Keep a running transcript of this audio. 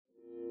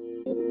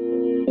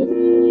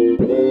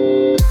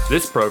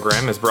This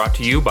program is brought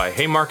to you by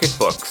Haymarket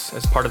Books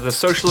as part of the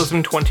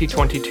Socialism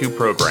 2022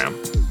 program.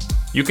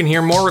 You can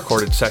hear more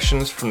recorded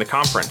sessions from the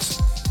conference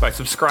by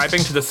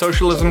subscribing to the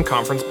Socialism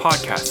Conference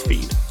podcast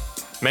feed.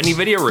 Many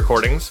video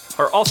recordings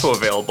are also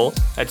available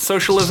at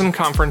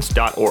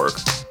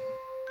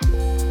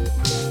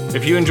socialismconference.org.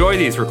 If you enjoy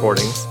these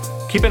recordings,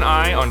 keep an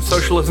eye on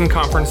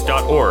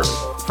socialismconference.org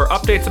for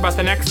updates about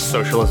the next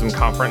Socialism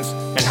Conference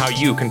and how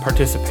you can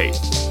participate.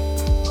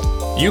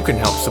 You can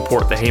help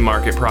support the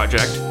Haymarket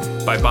Project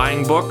by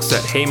buying books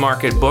at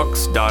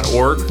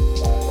haymarketbooks.org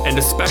and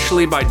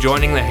especially by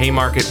joining the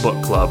Haymarket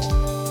Book Club.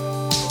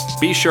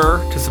 Be sure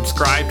to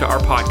subscribe to our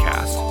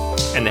podcast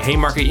and the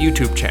Haymarket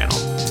YouTube channel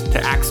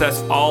to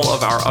access all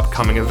of our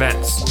upcoming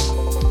events.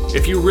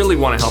 If you really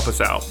want to help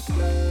us out,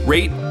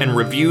 rate and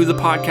review the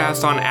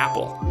podcast on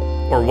Apple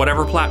or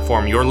whatever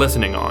platform you're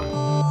listening on.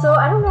 So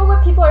I don't know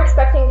what people are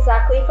expecting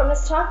exactly from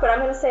this talk, but I'm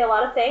going to say a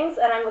lot of things,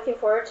 and I'm looking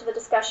forward to the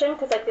discussion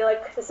because I feel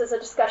like this is a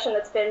discussion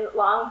that's been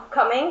long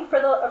coming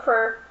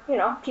for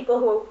people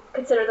who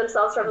consider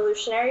themselves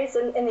revolutionaries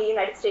in the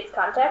United States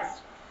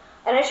context.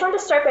 And I just wanted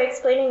to start by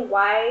explaining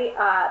why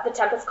the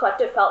Tempest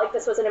Collective felt like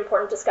this was an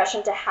important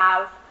discussion to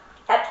have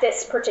at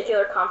this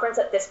particular conference,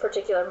 at this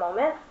particular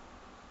moment.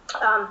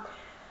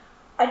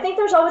 I think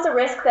there's always a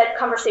risk that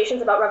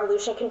conversations about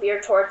revolution can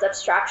veer towards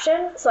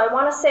abstraction. So I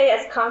want to say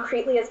as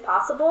concretely as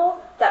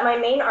possible that my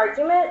main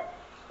argument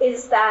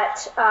is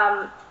that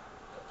a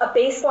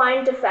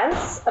baseline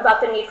defense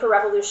about the need for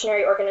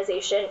revolutionary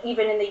organization,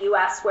 even in the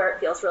US where it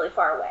feels really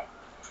far away.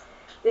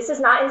 This is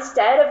not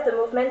instead of the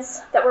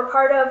movements that we're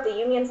part of, the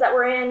unions that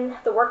we're in,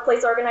 the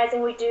workplace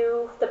organizing we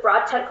do, the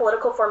broad tent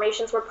political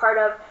formations we're part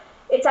of.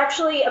 It's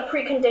actually a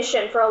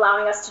precondition for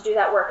allowing us to do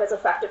that work as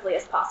effectively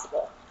as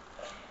possible.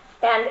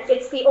 And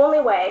it's the only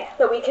way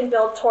that we can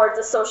build towards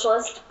a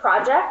socialist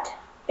project,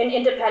 an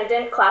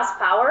independent class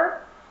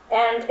power,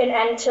 and an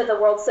end to the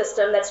world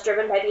system that's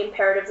driven by the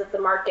imperatives of the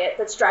market,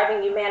 that's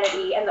driving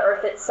humanity and the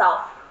earth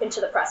itself into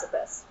the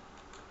precipice.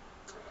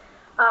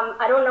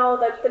 I don't know,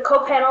 the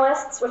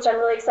co-panelists, which I'm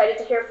really excited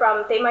to hear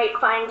from, they might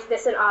find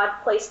this an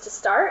odd place to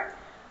start,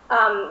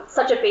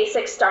 such a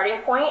basic starting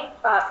point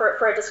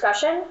for a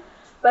discussion.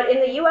 But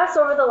in the US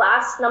over the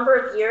last number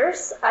of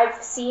years,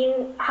 I've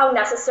seen how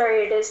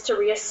necessary it is to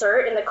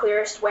reassert in the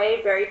clearest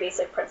way very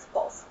basic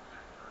principles.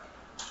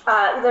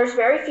 There's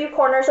very few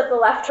corners of the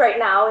left right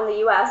now in the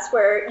US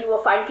where you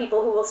will find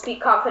people who will speak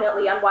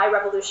confidently on why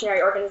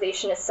revolutionary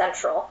organization is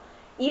central,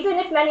 even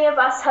if many of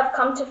us have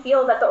come to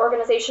feel that the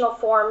organizational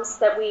forms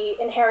that we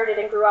inherited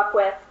and grew up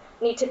with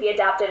need to be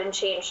adapted and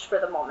changed for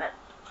the moment.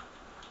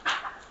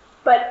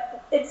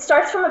 But it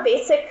starts from a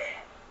basic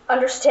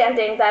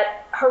understanding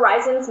that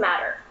horizons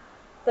matter,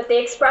 that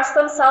they express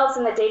themselves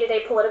in the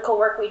day-to-day political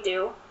work we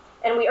do,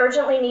 and we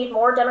urgently need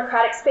more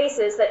democratic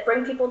spaces that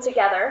bring people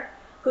together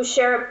who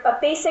share a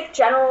basic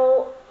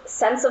general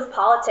sense of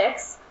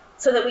politics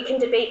so that we can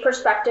debate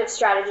perspective,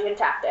 strategy, and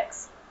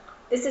tactics.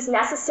 This is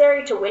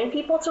necessary to win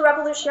people to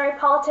revolutionary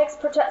politics,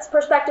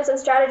 perspectives, and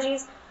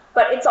strategies,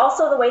 but it's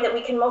also the way that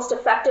we can most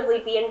effectively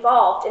be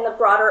involved in the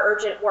broader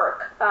urgent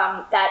work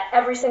that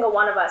every single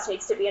one of us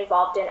needs to be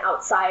involved in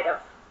outside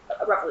of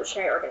a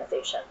revolutionary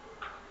organization.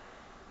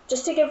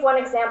 Just to give one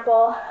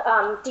example,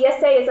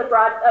 DSA is a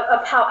broad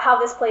of how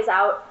this plays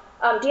out.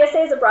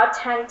 DSA is a broad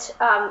tent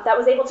that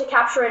was able to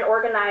capture and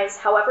organize,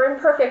 however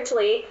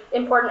imperfectly,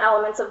 important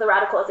elements of the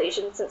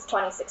radicalization since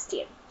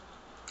 2016.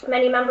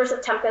 Many members of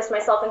Tempest,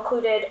 myself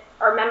included,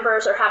 are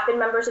members or have been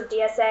members of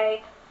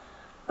DSA.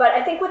 But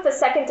I think with the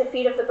second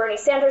defeat of the Bernie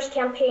Sanders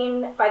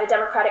campaign by the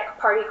Democratic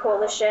Party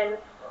coalition,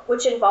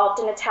 which involved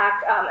an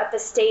attack at the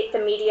state, the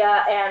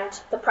media,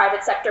 and the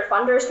private sector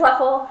funders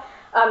level,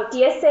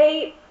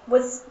 DSA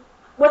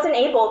wasn't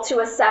able to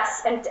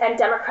assess and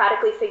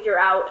democratically figure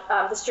out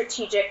the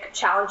strategic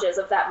challenges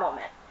of that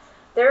moment.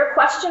 There are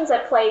questions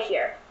at play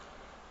here.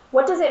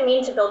 What does it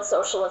mean to build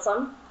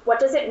socialism? What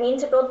does it mean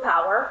to build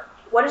power?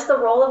 What is the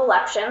role of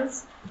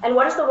elections? And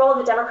what is the role of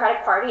the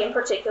Democratic Party, in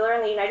particular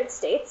in the United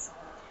States?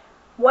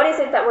 What is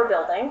it that we're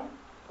building?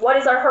 What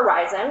is our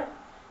horizon?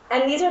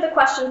 And these are the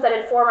questions that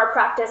inform our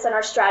practice and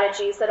our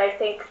strategies that I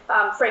think,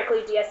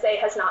 frankly, DSA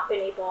has not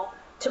been able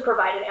to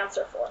provide an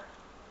answer for.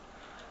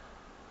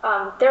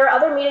 There are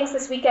other meetings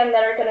this weekend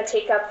that are going to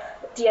take up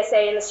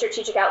DSA and the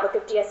strategic outlook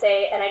of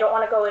DSA, and I don't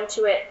want to go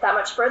into it that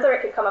much further.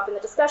 It could come up in the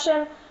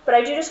discussion, but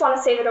I do just want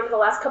to say that over the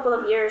last couple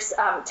of years,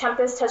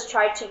 Tempest has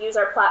tried to use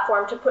our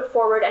platform to put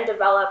forward and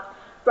develop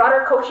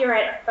broader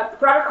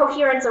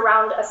coherence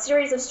around a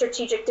series of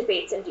strategic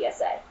debates in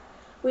DSA.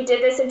 We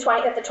did this at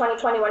the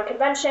 2021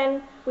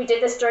 convention. We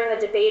did this during the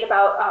debate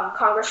about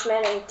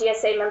Congressman and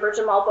DSA member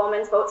Jamal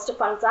Bowman's votes to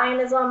fund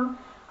Zionism,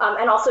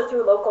 and also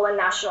through local and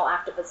national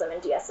activism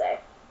in DSA.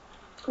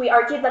 We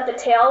argued that the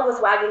tail was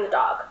wagging the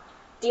dog.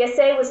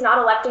 DSA was not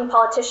electing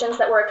politicians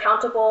that were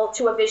accountable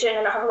to a vision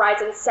and a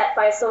horizon set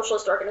by a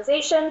socialist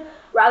organization.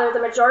 Rather,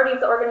 the majority of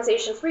the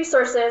organization's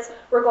resources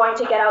were going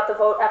to get out the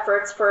vote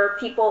efforts for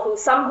people who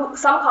some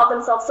called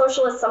themselves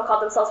socialists, some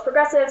called themselves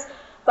progressives,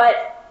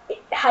 but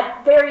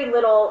had very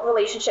little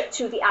relationship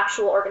to the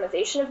actual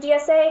organization of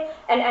DSA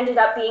and ended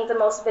up being the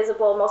most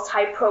visible, most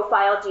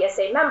high-profile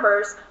DSA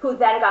members who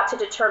then got to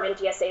determine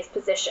DSA's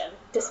position,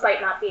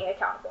 despite not being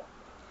accountable.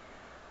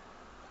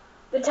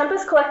 The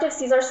Tempest Collective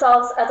sees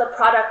ourselves as a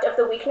product of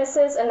the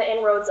weaknesses and the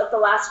inroads of the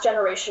last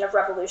generation of the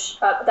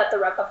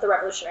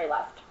revolutionary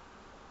left.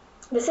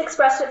 This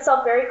expressed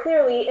itself very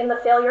clearly in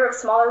the failure of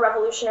smaller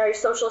revolutionary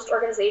socialist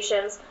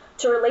organizations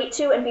to relate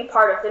to and be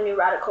part of the new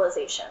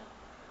radicalization.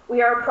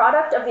 We are a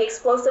product of the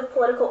explosive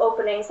political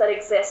openings that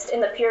exist in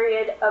the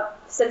period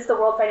since the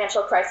world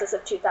financial crisis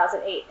of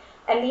 2008.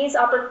 And these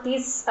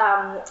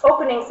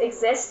openings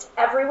exist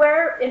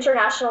everywhere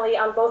internationally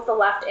on both the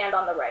left and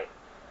on the right.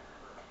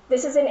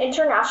 This is an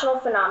international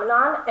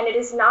phenomenon, and it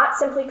is not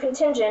simply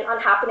contingent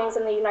on happenings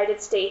in the United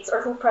States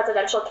or who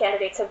presidential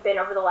candidates have been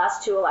over the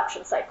last 2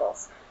 election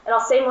cycles. And I'll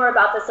say more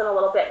about this in a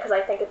little bit because I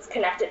think it's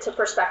connected to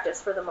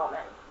perspectives for the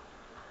moment.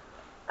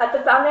 At the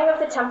founding of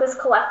the Tempest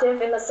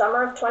Collective in the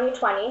summer of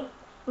 2020,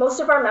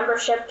 most of our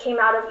membership came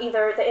out of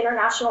either the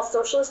International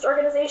Socialist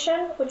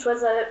Organization, which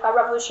was a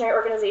revolutionary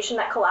organization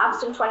that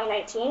collapsed in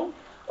 2019,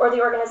 or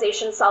the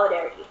organization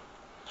Solidarity.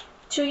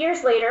 2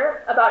 years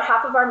later, about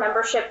half of our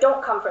membership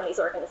don't come from these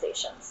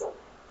organizations.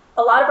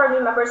 A lot of our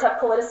new members have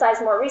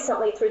politicized more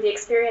recently through the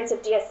experience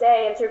of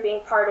DSA and through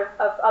being part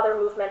of other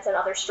movements and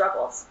other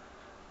struggles.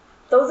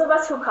 Those of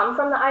us who come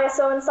from the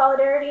ISO and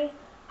Solidarity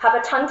have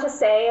a ton to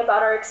say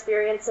about our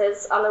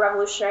experiences on the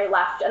revolutionary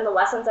left and the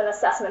lessons and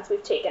assessments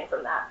we've taken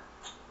from that.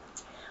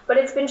 But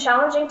it's been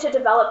challenging to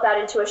develop that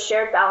into a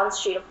shared balance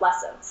sheet of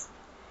lessons.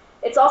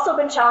 It's also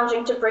been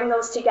challenging to bring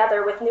those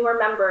together with newer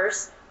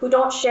members who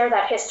don't share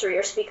that history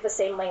or speak the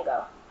same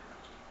lingo.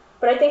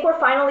 But I think we're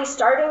finally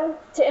starting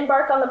to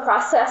embark on the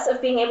process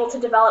of being able to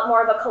develop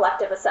more of a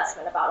collective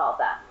assessment about all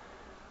that.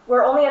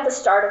 We're only at the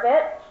start of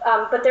it,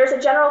 but there's a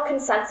general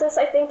consensus,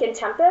 I think, in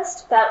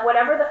Tempest that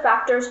whatever the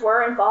factors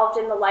were involved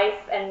in the life,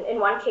 and in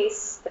one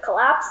case, the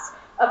collapse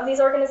of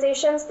these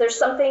organizations, there's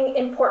something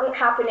important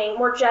happening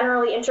more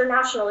generally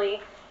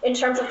internationally in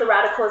terms of the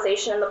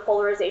radicalization and the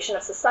polarization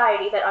of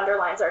society that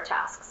underlines our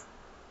tasks.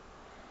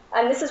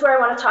 And this is where I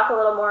want to talk a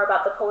little more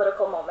about the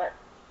political moment.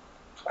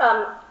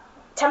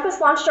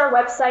 Tempest launched our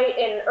website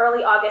in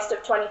early August of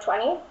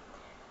 2020.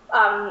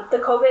 The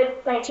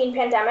COVID-19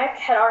 pandemic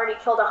had already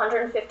killed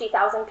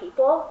 150,000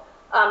 people.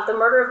 The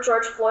murder of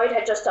George Floyd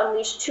had just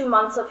unleashed 2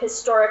 months of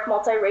historic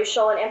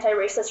multiracial and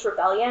anti-racist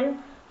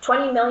rebellion.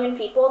 20 million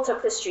people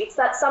took the streets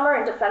that summer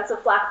in defense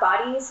of Black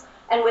bodies,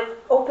 and with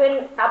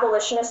open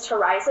abolitionist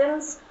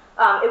horizons,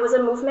 it was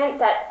a movement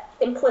that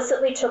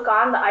implicitly took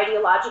on the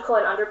ideological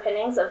and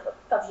underpinnings of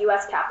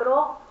U.S.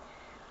 Capitol.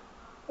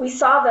 We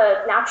saw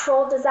the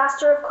natural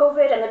disaster of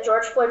COVID and the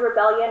George Floyd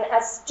rebellion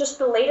as just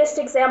the latest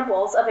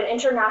examples of an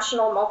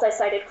international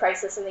multi-sided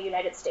crisis in the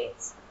United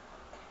States.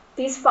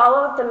 These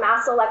followed the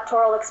mass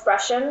electoral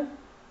expression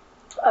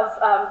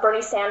of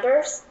Bernie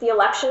Sanders, the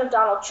election of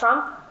Donald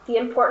Trump, the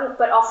important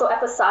but also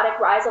episodic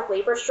rise of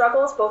labor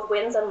struggles, both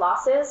wins and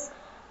losses,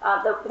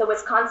 the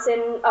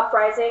Wisconsin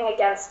uprising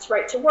against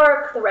right to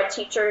work, the Red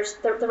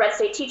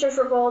State Teachers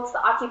revolts,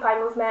 the Occupy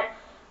movement,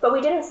 but we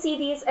didn't see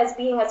these as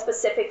being a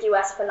specific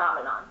U.S.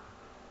 phenomenon.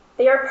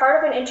 They are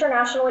part of an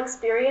international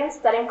experience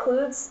that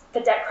includes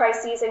the debt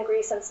crises in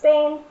Greece and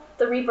Spain,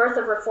 the rebirth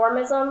of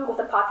reformism with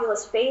a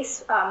populist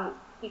base.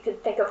 You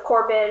could think of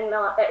Corbyn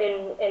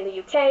in the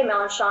UK,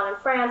 Mélenchon in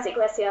France,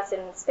 Iglesias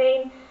in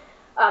Spain,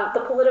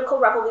 the political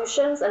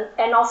revolutions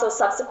and also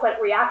subsequent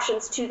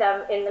reactions to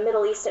them in the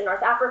Middle East and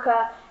North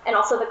Africa, and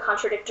also the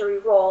contradictory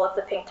role of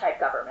the pink-type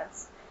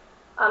governments.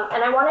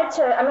 And I'm going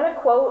to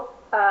quote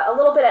a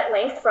little bit at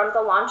length from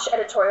the launch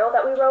editorial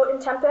that we wrote in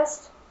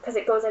Tempest, because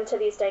it goes into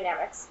these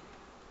dynamics.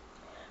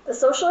 The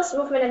socialist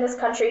movement in this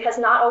country has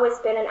not always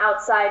been an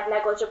outside,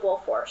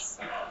 negligible force.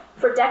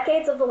 For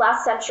decades of the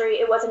last century,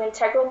 it was an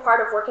integral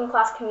part of working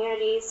class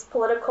communities,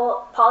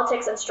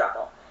 politics, and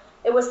struggle.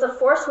 It was the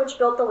force which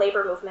built the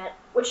labor movement,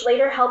 which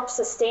later helped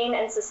sustain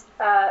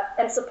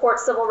and support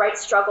civil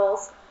rights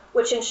struggles,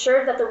 which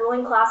ensured that the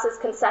ruling class's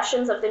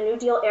concessions of the New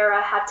Deal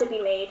era had to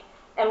be made,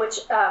 and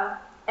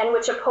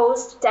which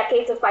opposed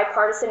decades of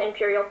bipartisan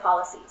imperial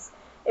policies.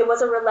 It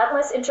was a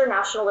relentless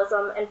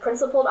internationalism and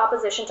principled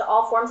opposition to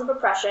all forms of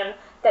oppression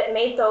that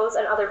made those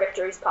and other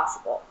victories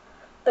possible.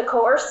 The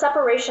coerced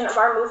separation of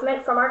our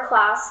movement from our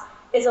class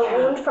is a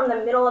wound from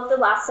the middle of the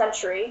last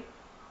century,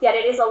 yet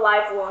it is a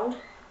live wound,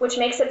 which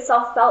makes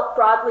itself felt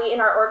broadly in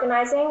our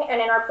organizing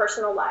and in our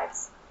personal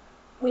lives.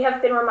 We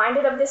have been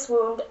reminded of this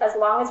wound as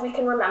long as we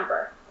can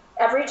remember,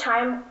 every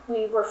time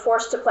we were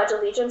forced to pledge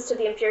allegiance to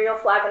the imperial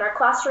flag in our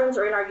classrooms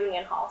or in our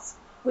union halls.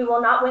 We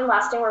will not win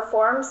lasting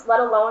reforms, let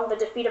alone the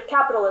defeat of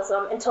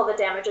capitalism, until the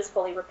damage is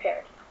fully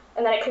repaired.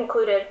 And then it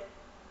concluded,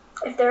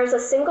 if there is a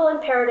single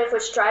imperative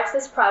which drives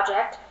this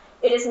project,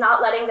 it is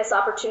not letting this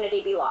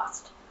opportunity be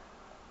lost.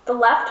 The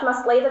left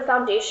must lay the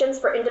foundations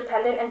for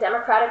independent and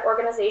democratic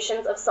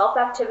organizations of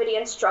self-activity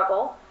and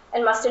struggle,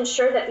 and must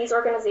ensure that these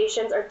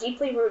organizations are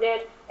deeply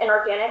rooted and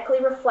organically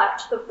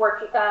reflect and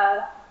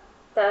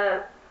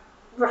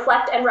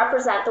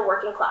represent the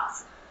working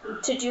class.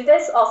 To do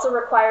this also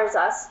requires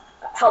us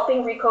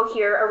helping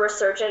recohere a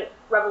resurgent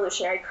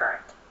revolutionary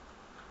current.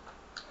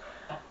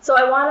 So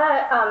I want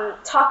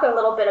to talk a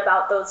little bit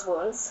about those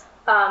wounds.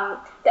 The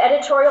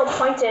editorial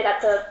pointed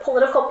at the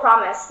political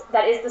promise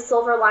that is the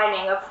silver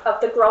lining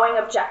of the growing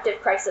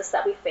objective crisis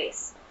that we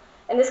face.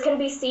 And this can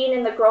be seen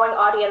in the growing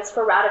audience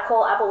for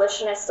radical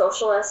abolitionist,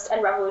 socialist,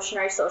 and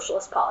revolutionary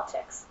socialist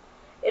politics.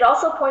 It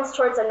also points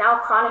towards a now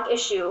chronic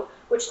issue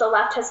which the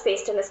left has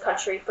faced in this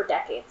country for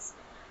decades.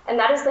 And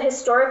that is the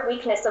historic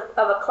weakness of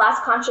a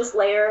class-conscious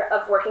layer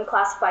of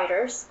working-class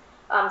fighters,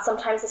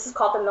 sometimes this is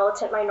called the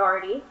militant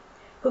minority,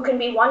 who can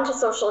be won to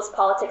socialist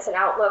politics and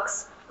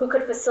outlooks, who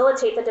could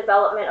facilitate the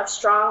development of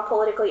strong,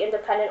 politically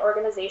independent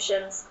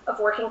organizations of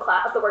the working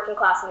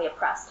class and the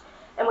oppressed.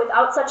 And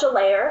without such a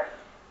layer,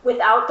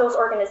 without those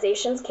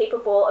organizations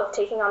capable of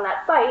taking on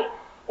that fight,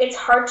 it's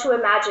hard to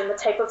imagine the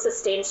type of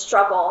sustained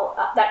struggle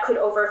that could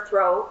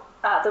overthrow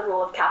the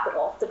rule of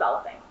capital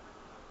developing.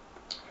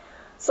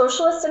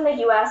 Socialists in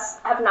the US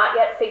have not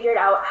yet figured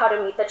out how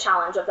to meet the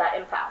challenge of that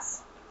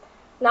impasse.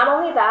 Not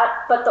only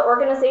that, but the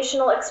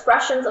organizational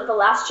expressions of the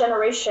last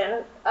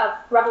generation of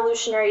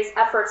revolutionaries'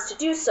 efforts to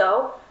do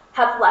so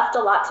have left a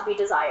lot to be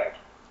desired.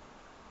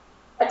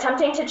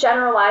 Attempting to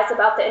generalize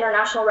about the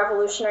international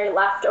revolutionary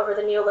left over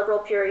the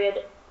neoliberal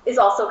period is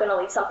also going to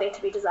leave something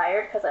to be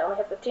desired, because I only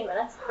have 15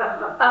 minutes.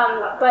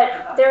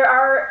 But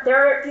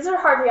these are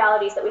hard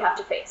realities that we have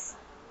to face.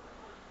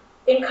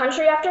 In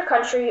country after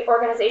country,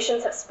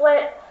 organizations have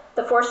split,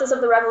 the forces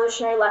of the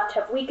revolutionary left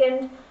have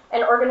weakened,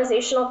 and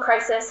organizational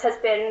crisis has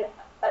been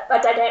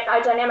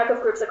a dynamic of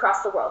groups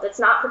across the world. It's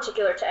not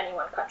particular to any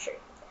one country.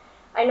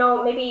 I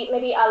know maybe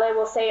Ale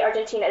will say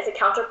Argentina is a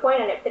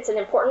counterpoint, and it's an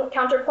important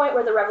counterpoint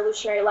where the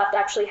revolutionary left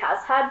actually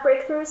has had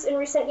breakthroughs in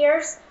recent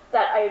years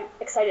that I'm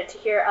excited to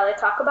hear Ale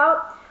talk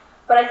about.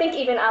 But I think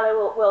even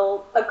Ale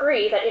will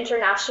agree that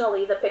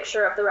internationally the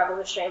picture of the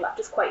revolutionary left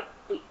is quite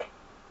weak.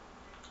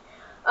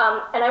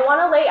 And I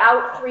want to lay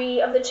out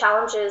 3 of the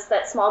challenges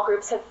that small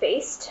groups have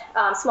faced,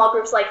 small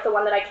groups like the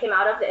one that I came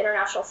out of, the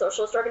International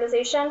Socialist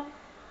Organization,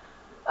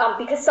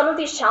 because some of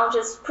these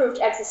challenges proved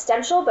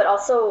existential, but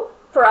also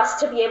for us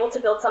to be able to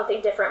build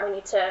something different,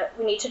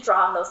 we need to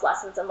draw on those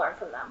lessons and learn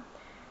from them.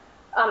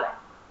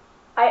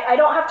 I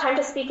don't have time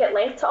to speak at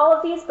length to all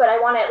of these, but I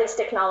want to at least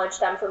acknowledge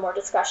them for more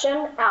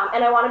discussion.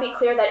 And I want to be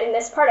clear that in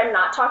this part, I'm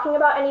not talking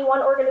about any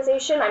one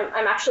organization.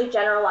 I'm actually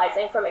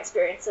generalizing from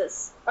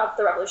experiences of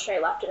the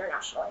revolutionary left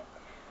internationally.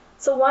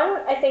 So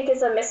one, I think,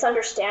 is a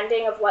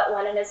misunderstanding of what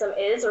Leninism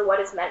is or what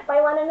is meant by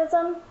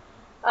Leninism.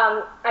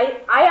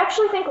 I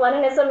actually think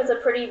Leninism is a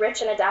pretty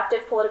rich and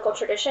adaptive political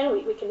tradition.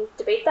 We can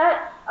debate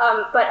that.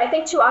 But I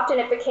think too often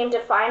it became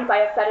defined by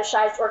a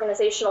fetishized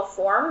organizational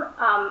form,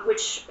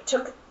 which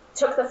took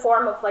the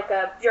form of like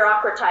a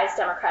bureaucratized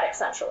democratic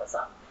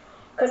centralism.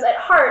 Because at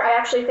heart, I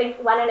actually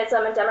think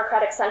Leninism and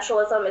democratic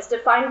centralism is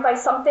defined by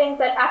something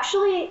that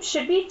actually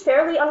should be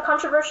fairly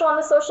uncontroversial on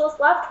the socialist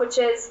left, which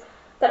is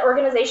that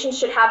organizations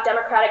should have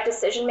democratic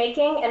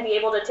decision-making and be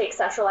able to take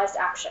centralized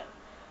action.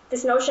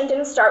 This notion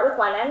didn't start with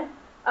Lenin,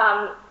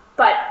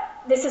 but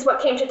this is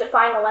what came to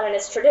define the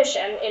Leninist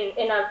tradition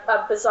in a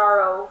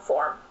bizarro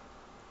form.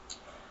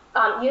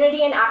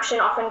 Unity in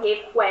action often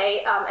gave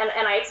way,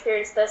 and I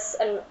experienced this,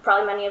 and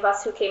probably many of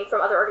us who came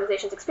from other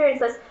organizations experienced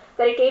this,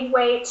 that it gave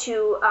way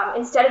to,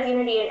 instead of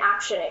unity in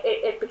action,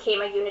 it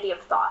became a unity of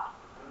thought,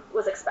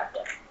 was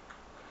expected.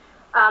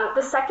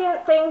 The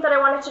second thing that I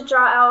wanted to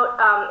draw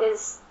out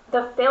is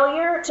the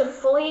failure to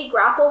fully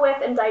grapple with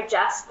and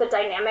digest the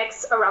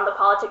dynamics around the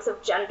politics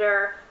of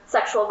gender,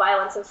 sexual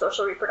violence, and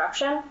social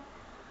reproduction.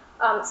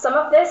 Some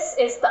of this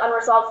is the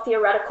unresolved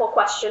theoretical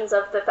questions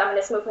of the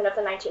feminist movement of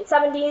the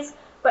 1970s,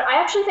 but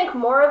I actually think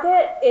more of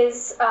it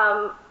is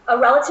a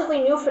relatively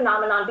new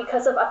phenomenon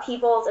because of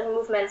upheavals and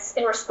movements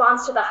in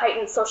response to the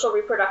heightened social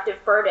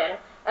reproductive burden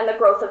and the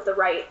growth of the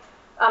right.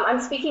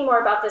 I'm speaking more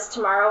about this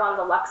tomorrow on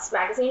the Lux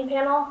magazine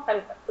panel,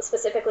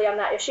 specifically on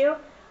that issue,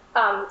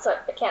 so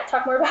I can't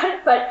talk more about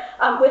it,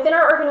 but within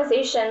our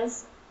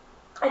organizations,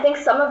 I think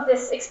some of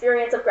this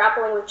experience of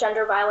grappling with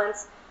gender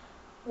violence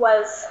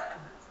was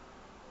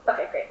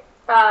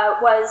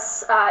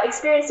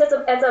experienced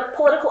as a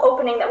political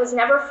opening that was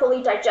never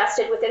fully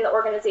digested within the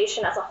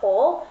organization as a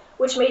whole,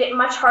 which made it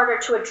much harder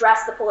to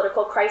address the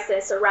political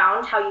crisis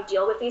around how you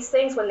deal with these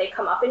things when they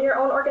come up in your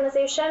own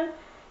organization.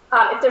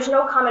 If there's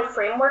no common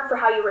framework for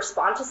how you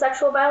respond to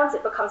sexual violence,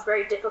 it becomes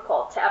very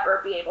difficult to ever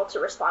be able to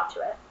respond to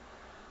it.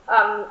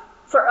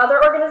 For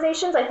other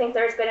organizations, I think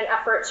there's been an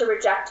effort to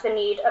reject the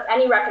need of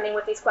any reckoning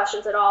with these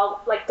questions at all,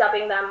 like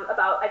dubbing them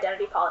about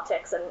identity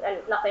politics, and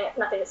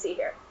nothing to see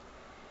here.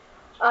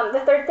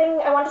 The third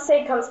thing I want to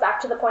say comes back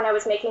to the point I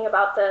was making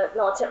about the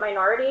militant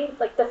minority,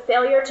 like the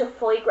failure to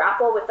fully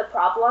grapple with the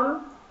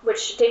problem,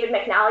 which David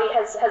McNally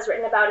has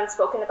written about and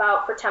spoken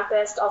about for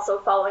Tempest, also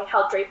following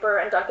Hal Draper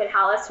and Duncan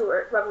Hallis, who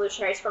were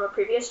revolutionaries from a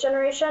previous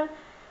generation.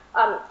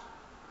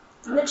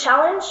 The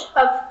challenge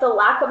of the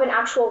lack of an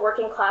actual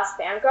working class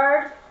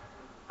vanguard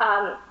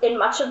in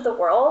much of the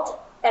world,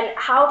 and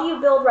how do you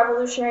build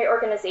revolutionary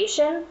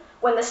organization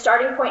when the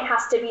starting point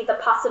has to be the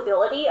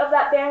possibility of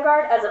that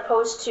vanguard as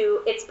opposed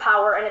to its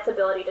power and its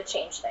ability to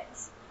change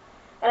things.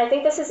 And I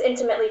think this is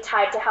intimately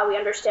tied to how we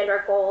understand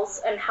our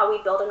goals and how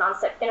we build in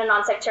a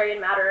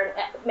non-sectarian manner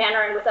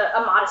and with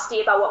a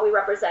modesty about what we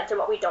represent and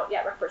what we don't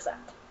yet represent.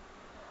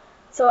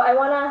 So I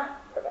want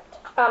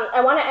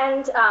to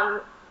end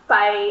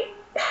by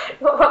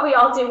what we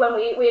all do when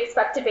we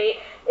expect debate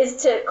is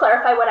to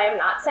clarify what I am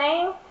not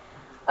saying.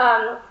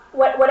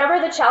 Whatever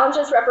the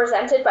challenges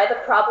represented by the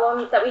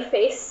problem that we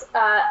face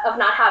of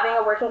not having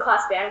a working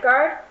class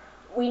vanguard,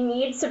 we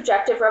need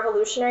subjective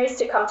revolutionaries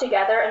to come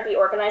together and be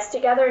organized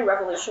together in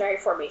revolutionary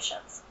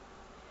formations.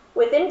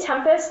 Within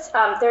Tempest,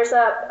 there's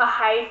a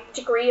high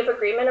degree of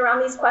agreement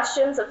around these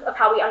questions of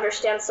how we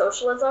understand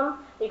socialism.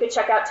 You could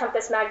check out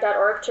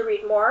tempestmag.org to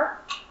read more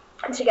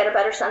and to get a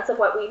better sense of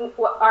what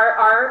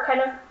our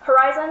kind of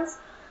horizons.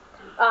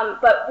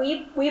 But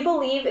we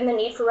believe in the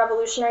need for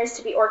revolutionaries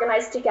to be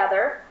organized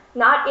together,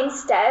 not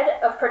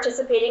instead of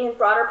participating in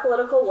broader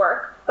political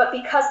work, but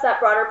because that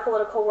broader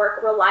political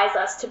work relies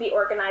us to be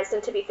organized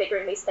and to be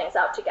figuring these things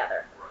out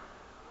together.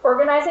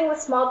 Organizing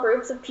with small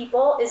groups of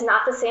people is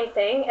not the same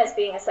thing as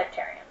being a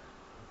sectarian.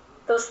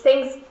 Those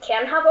things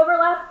can have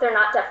overlap, they're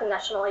not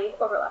definitionally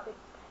overlapping.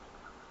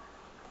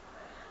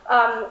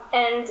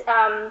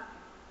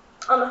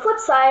 On the flip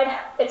side,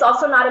 it's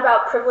also not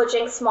about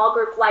privileging small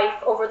group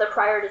life over the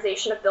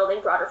prioritization of building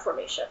broader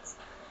formations.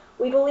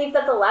 We believe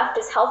that the left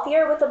is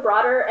healthier with a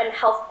broader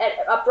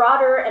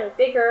and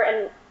bigger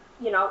and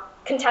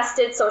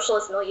contested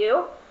socialist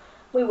milieu.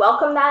 We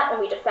welcome that and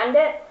we defend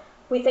it.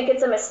 We think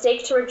it's a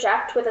mistake to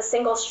reject with a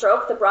single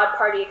stroke the broad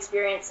party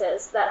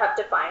experiences that have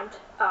defined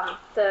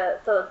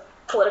the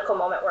political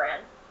moment we're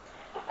in.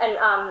 And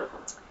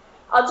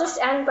I'll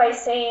just end by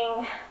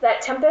saying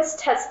that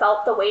Tempest has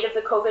felt the weight of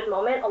the COVID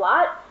moment a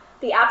lot.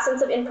 The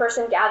absence of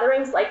in-person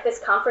gatherings like this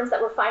conference that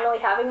we're finally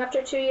having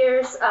after 2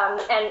 years,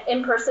 and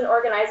in-person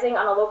organizing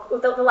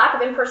the lack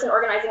of in-person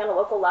organizing on a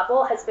local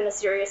level has been a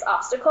serious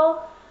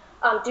obstacle.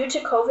 Due to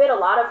COVID, a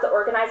lot of the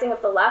organizing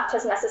of the left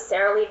has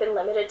necessarily been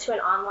limited to an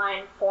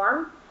online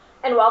form.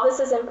 And while this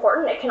is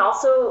important, it can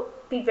also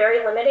be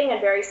very limiting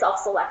and very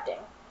self-selecting.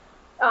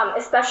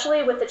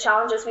 Especially with the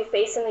challenges we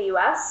face in the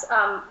US,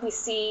 we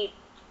see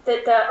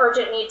the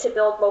urgent need to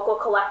build local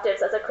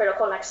collectives as a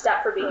critical next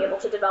step for being able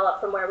to develop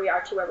from where we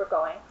are to where we're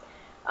going.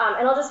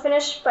 And I'll just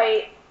finish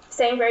by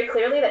saying very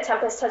clearly that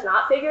Tempest has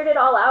not figured it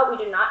all out. We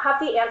do not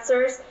have the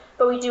answers,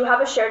 but we do have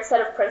a shared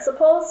set of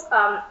principles,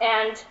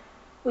 and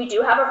we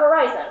do have a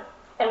horizon,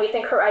 and we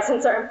think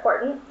horizons are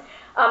important.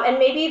 And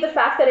maybe the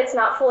fact that it's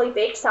not fully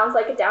baked sounds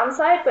like a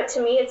downside, but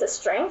to me it's a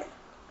strength.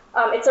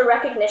 It's a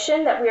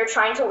recognition that we are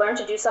trying to learn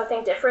to do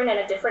something different in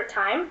a different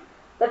time,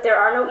 that there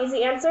are no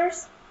easy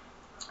answers.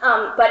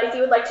 But if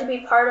you would like to be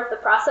part of the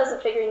process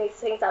of figuring these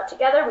things out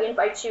together, we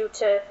invite you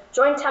to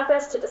join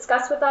Tempest, to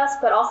discuss with us,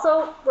 but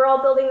also we're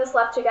all building this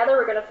left together.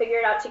 We're going to figure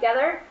it out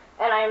together,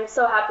 and I am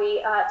so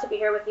happy to be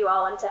here with you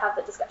all and to have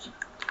the discussion.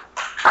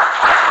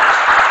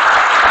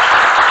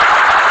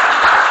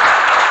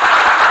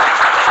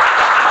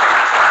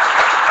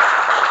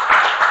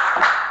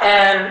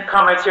 And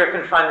comrades here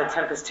can find the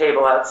Tempest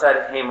table outside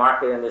of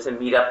Haymarket, and there's a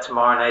meetup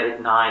tomorrow night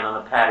at 9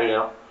 on the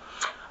patio.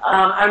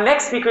 Our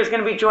next speaker is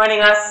going to be joining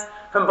us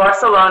from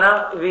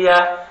Barcelona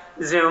via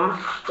Zoom,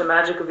 the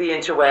magic of the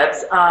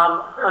interwebs.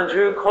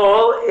 Andrew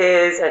Cole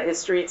is a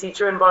history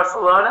teacher in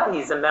Barcelona.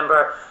 He's a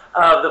member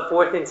of the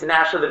Fourth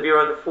International, the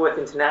Bureau of the Fourth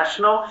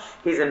International.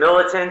 He's a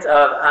militant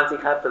of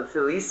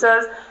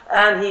Anticapitalistas,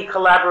 and he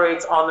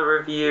collaborates on the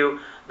review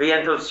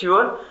Viento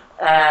Sur,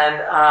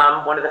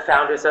 and one of the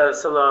founders of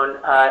Salon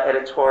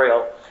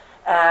Editorial.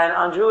 And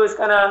Andrew is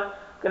gonna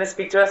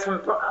speak to us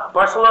from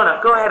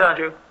Barcelona. Go ahead,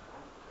 Andrew.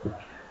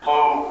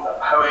 Hello,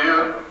 how are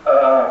you?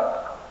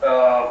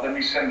 Let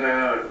me send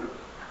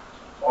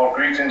our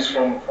greetings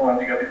from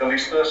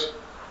Anticapitalistas,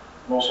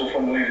 and also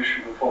from the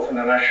leadership of Fourth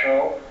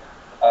International.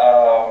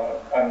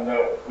 And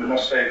we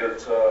must say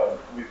that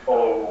we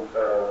follow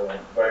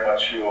very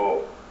much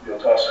your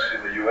tasks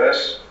in the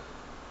US.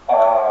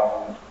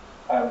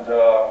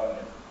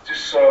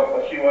 Just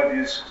a few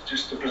ideas,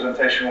 just a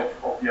presentation of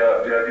the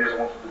ideas I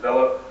want to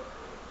develop,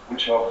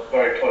 which are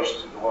very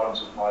close to the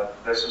ones of my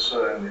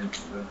predecessor in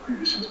the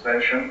previous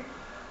intervention.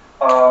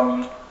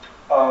 I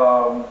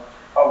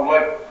would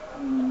like,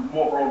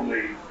 more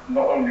broadly,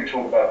 not only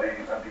talk about the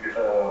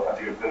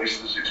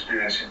Anticapitalistas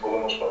experience in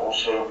Podemos, but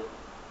also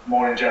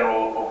more in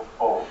general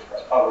of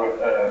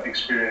other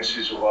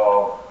experiences of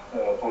our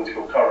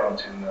political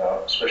current,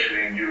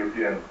 especially in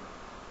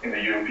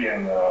the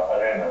European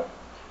arena.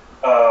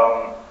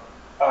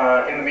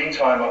 In the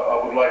meantime, I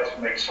would like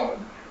to make some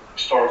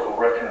historical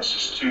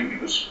references too,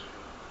 because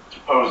to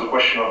pose the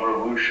question of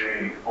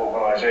revolutionary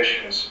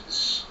organization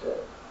is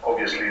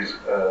obviously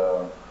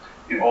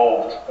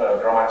evolved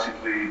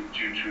dramatically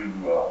due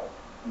to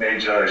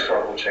major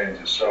historical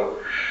changes. So,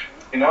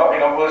 in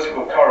our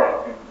political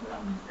current,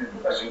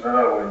 as you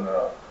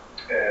know,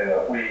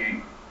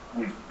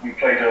 we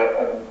played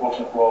an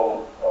important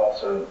role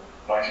after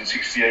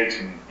 1968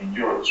 in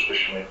Europe,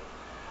 especially.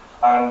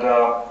 And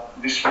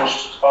this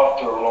was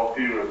after a long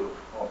period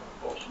of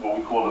what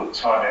we call at the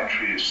time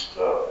entryist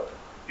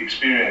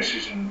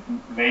experiences in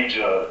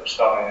major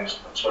Stalinist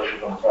and Social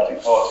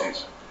Democratic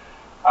parties,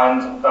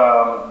 and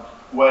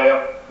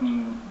where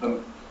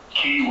the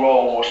key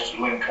role was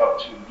to link up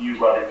to new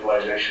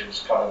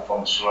radicalizations coming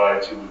from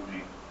society with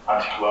the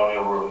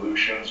anti-colonial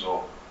revolutions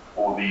or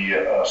the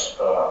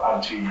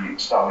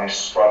anti-Stalinist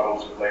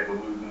struggles of labor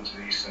movements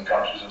in the eastern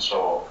countries and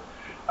so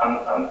on.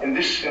 And in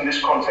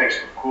this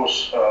context, of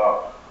course,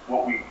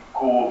 what we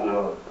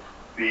call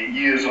the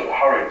years of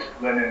hurried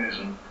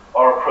Leninism,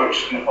 our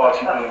approach to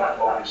party building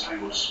obviously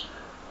was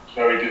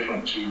very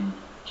different to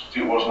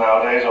it was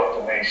nowadays.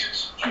 After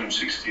June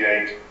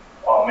 68,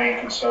 our main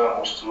concern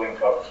was to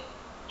link up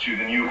to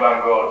the new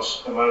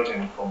vanguards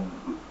emerging from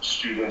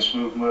students'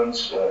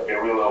 movements,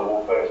 guerrilla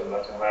warfare in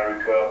Latin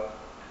America,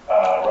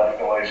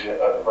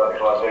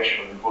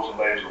 radicalization of important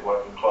layers of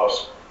working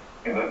class,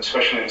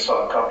 especially in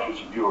southern countries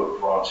of Europe,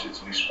 France,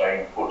 Italy,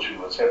 Spain,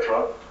 Portugal,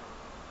 etc.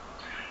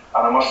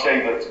 And I must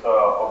say that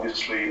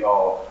obviously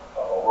our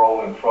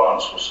role in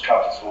France was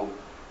capital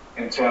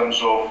in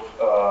terms of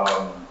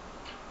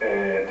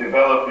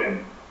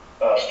developing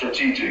a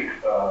strategic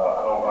and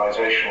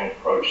organizational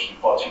approach to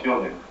party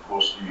building. Of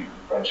course, the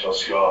French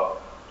LCR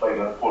played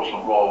an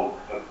important role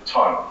at the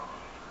time.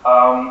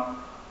 Our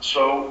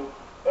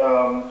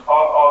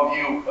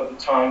view at the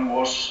time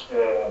was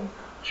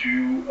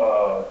to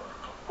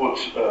put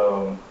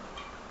the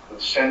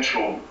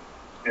central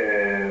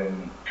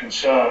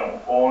concern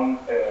on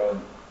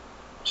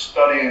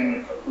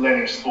studying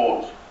Lenin's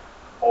thought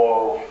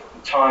of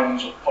the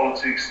times of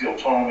politics, the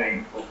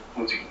autonomy of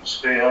political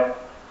sphere,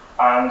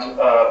 and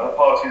the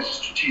party as a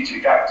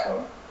strategic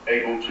actor,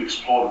 able to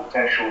explore the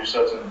potential of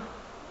certain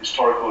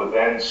historical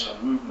events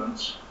and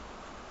movements.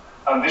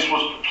 And this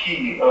was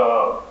key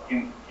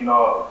in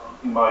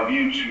my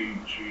view to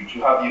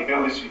have the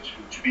ability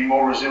to be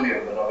more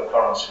resilient than other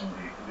currents in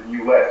the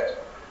new left.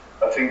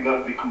 I think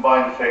that the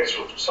combined effects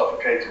of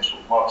suffocating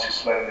sort of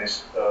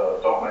Marxist-Leninist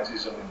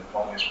dogmatism in the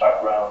communist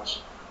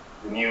backgrounds,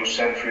 the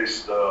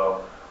neo-centrist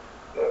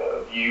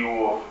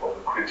view of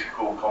the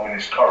critical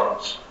communist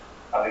currents,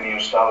 and the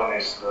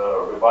neo-Stalinist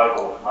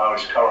revival of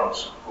Maoist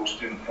currents, of course,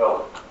 didn't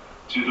help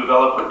to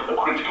develop a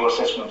critical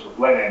assessment of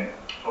Lenin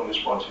from this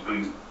point of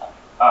view.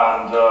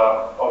 And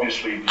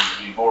obviously,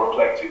 the more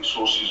eclectic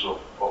sources of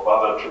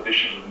other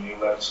traditions of the new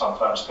left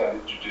sometimes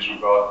tended to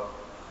disregard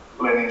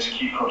Lenin's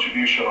key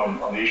contribution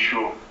on the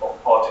issue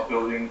of party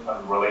building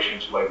and relation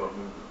to labor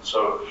movement.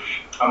 So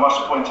I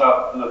must point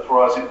out that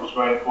for us it was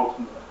very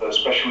important,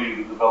 especially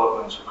the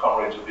development of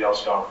comrades of the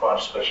LCR in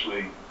France,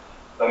 especially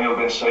Daniel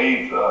Ben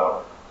Said,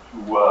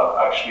 who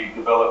actually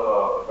developed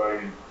a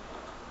very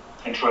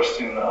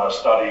interesting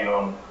study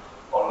on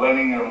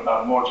Lenin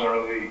and more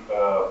generally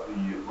the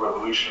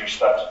revolutionary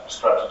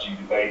strategy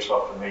debates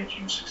after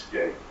June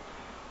 68.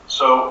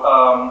 So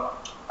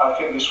I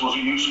think this was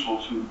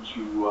useful to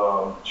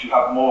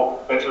have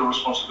better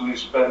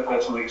responsibilities,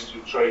 better links to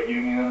trade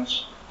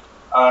unions,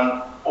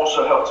 and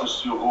also helped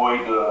us to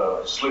avoid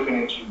slipping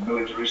into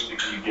militaristic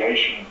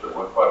deviations that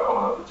were quite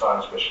common at the time,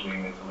 especially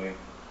in Italy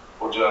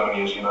or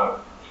Germany, as you know.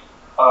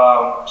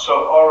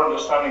 So our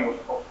understanding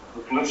of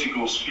the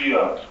political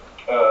sphere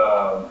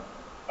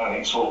and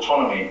its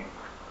autonomy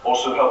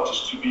also helped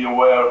us to be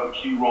aware of the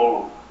key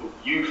role of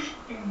youth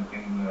in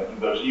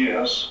those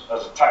years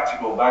as a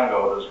tactical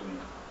vanguard, as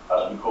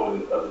we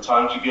called it at the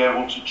time, to be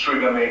able to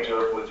trigger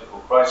major political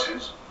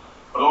crises,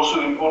 but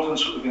also the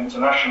importance of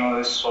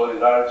internationalist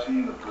solidarity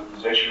and the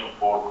politicization of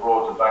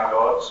broader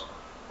vanguards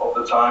of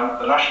the time,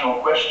 the national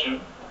question,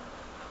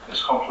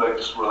 its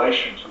complex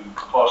relation to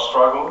class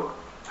struggle,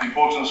 the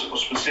importance of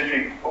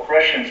specific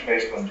oppressions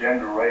based on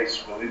gender,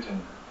 race,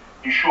 religion.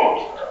 In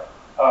short,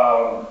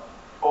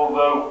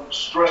 although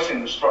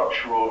stressing the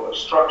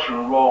structure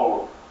and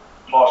role of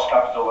class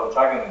capital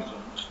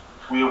antagonism,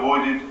 we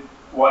avoided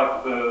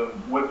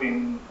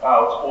whipping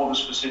out all the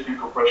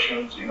specific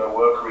oppressions,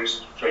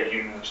 workerist, trade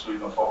unionist, or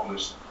even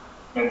populist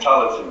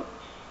mentality.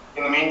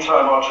 In the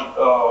meantime,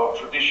 our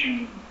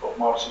tradition of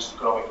Marxist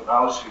economic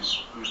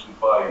analysis, boosted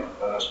by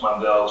Ernest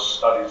Mandel's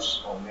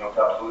studies on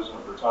neo-capitalism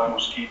at the time,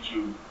 was key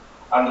to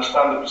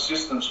understand the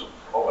persistence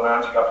of an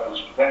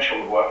anti-capitalist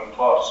potential of working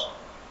class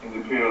in the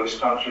imperialist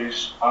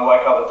countries,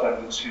 unlike other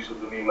tendencies of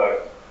the new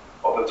left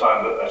of the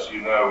time that, as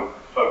you know,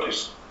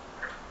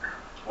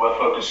 were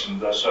focused in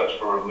their search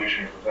for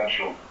revolutionary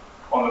potential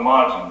on the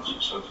margins,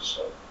 so to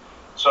say.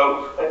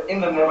 So,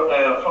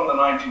 from the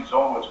 90s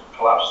onwards, with the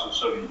collapse of the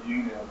Soviet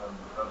Union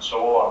and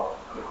so on,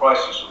 and the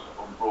crisis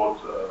of the broad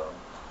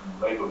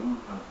labor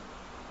movement,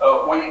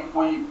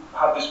 we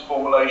had this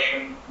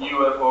formulation: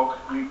 new epoch,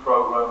 new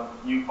program,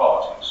 new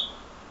parties.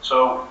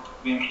 So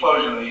the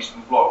implosion of the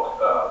Eastern Bloc,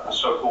 the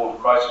so-called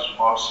crisis of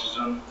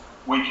Marxism,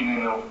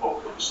 weakening of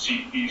the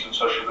CPs and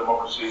social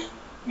democracy,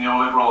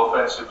 neoliberal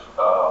offensive,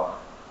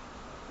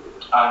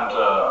 and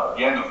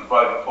the end of the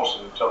driving force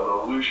of the October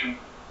Revolution.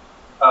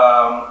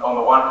 On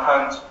the one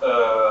hand,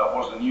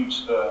 was the new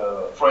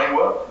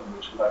framework in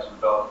which we had to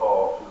develop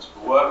our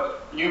political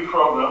work, new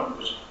program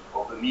because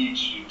of the need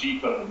to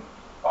deepen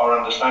our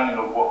understanding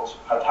of what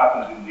had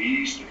happened in the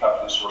East, the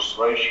capitalist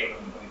restoration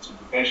and its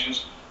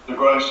implications, the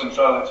growing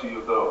centrality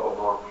of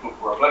our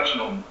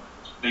reflection on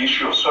the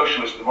issue of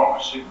socialist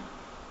democracy,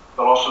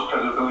 the loss of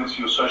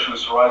credibility of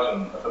Socialist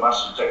Horizon at the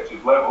mass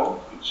objective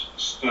level, which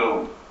is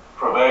still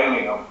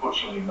prevailing,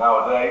 unfortunately,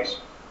 nowadays,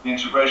 the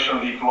integration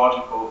of the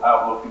ecological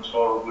outlook into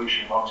our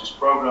revolution Marxist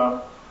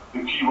program,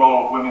 the key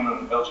role of women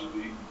and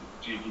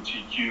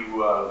LGBTQ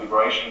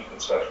liberation,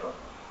 etc.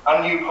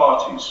 And new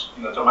parties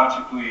in a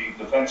dramatically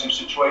defensive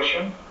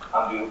situation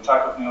and the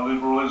attack of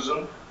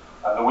neoliberalism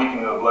and the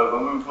weakening of the labour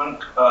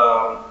movement,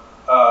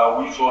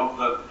 we thought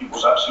that it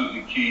was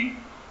absolutely key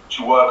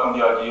to work on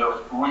the idea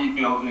of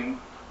rebuilding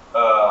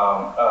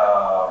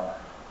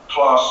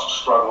class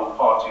struggle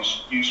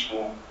parties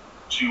useful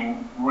to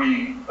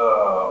reorient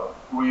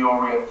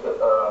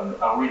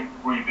and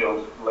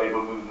rebuild the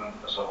labour movement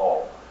as a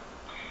whole.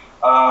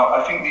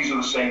 I think these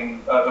are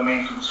the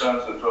main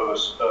concerns that drove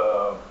us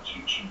to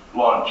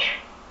launch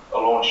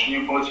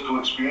new political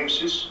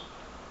experiences.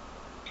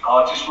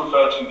 I just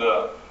refer to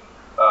the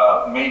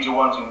major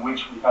ones in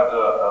which we had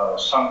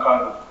some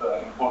kind of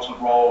important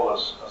role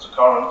as a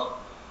current.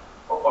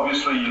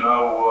 Obviously, you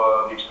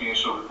know the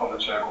experience of the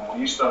Fondazione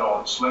Comunista and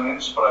all its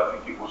limits, but I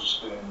think it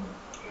was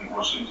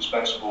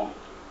indispensable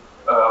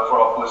for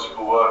our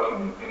political work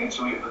in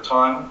Italy at the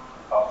time,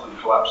 after the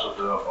collapse of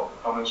the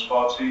Communist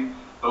Party.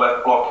 The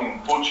left bloc in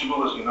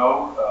Portugal, as you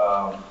know,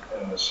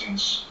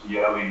 since the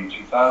early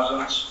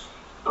 2000s.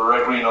 The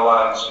Red Green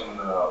Alliance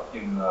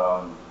in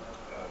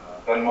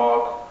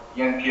Denmark.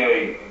 The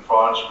NPA in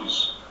France,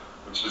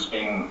 which has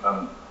been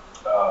a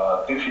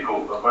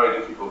very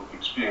difficult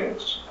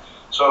experience.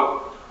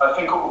 So I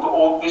think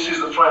this is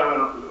the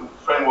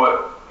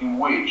framework in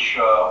which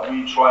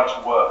we try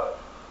to work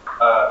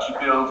to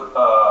build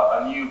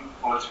a new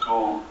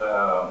political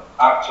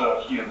actor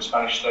here in the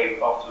Spanish state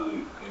after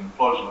the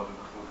implosion of the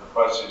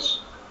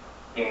crisis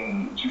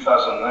in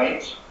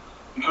 2008,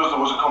 because there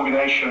was a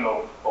combination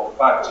of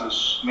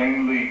factors,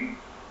 mainly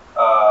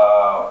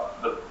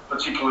the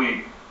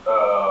particularly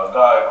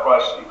dire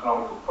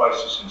economic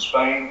crisis in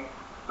Spain,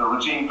 the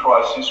regime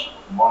crisis,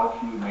 the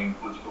monarchy, the main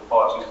political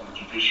parties, the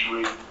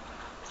judiciary,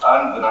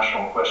 and the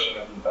national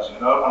question, as you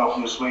know, and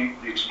obviously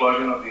the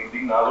explosion of the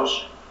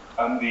indignados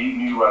and the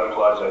new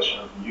radicalization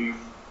of the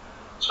youth.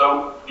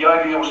 So the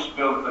idea was to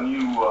build a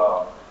new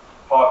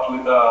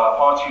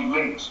party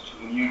linked to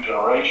the new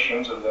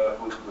generations and their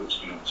political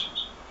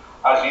experiences.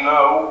 As you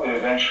know,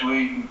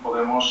 eventually in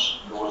Podemos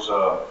there was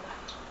a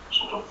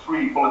sort of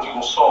three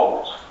political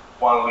souls,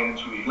 one linked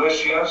to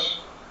Iglesias,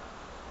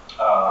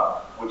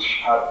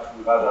 which had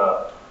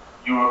a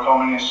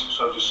Euro-communist,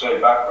 so to say,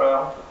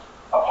 background,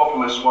 a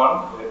populist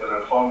one, a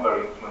reform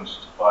very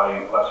influenced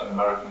by Latin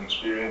American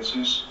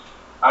experiences,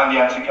 and the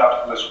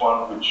anti-capitalist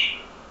one, which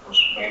was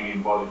mainly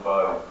embodied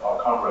by our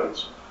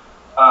comrades.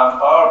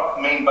 Our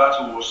main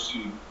battle was to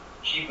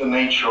keep the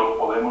nature of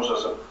Podemos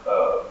as a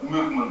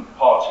movement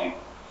party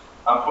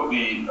and put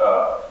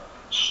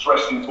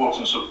stress the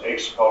importance of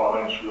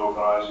ex-parliamentary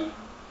organizing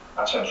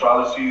and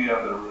centrality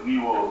and the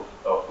renewal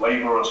of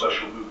labor and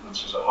social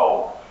movements as a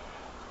whole.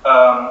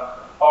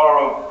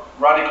 Our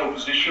radical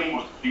position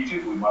was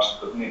defeated, we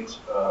must admit,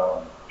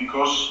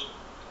 because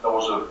there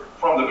was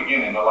from the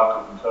beginning a lack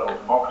of internal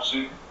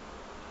democracy,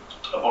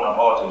 a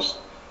Bonapartist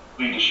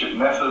leadership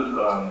method,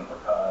 and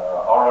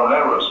our own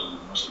errors, we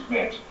must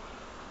admit.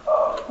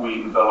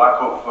 The lack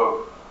of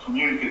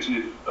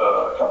communicative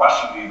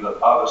capacity that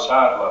others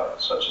had,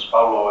 such as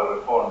Pablo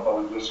Errejón and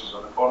Pablo Iglesias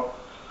Errejón,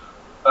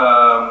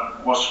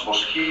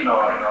 was key in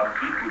our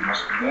defeat, we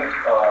must admit.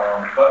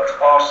 But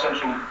our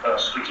central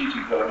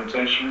strategic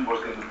delimitation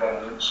was the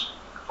independence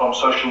from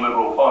social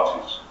liberal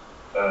parties,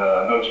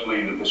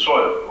 notably the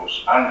PSOE, of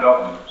course, and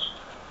governments.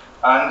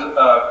 And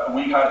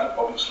we had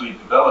obviously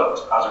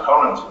developed, as a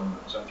current in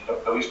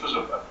Anticapitalistas,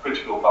 a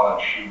critical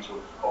balance sheet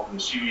of the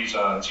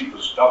Syriza and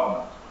Tsipras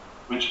government,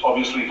 which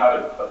obviously had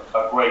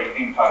a great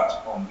impact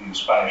on the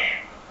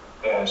Spanish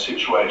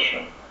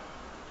situation.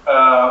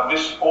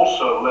 This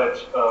also led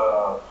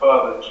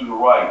further to the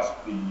right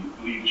the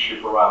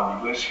leadership around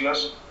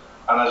Iglesias,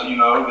 and as you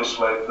know, this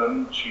led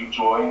them to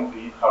join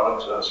the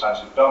current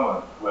Sanchez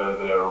government, where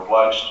they're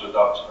obliged to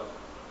adapt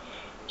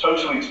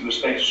totally to the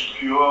status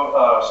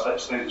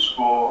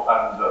quo,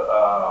 and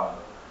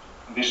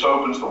this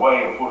opens the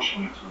way,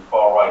 unfortunately, to the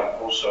far right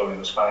also in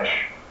the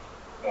Spanish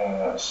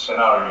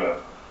scenario.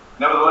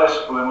 Nevertheless,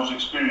 Podemos'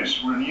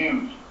 experience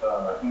renewed,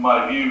 in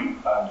my view,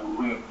 and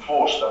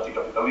reinforced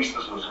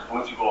Anticapitalistas as a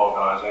political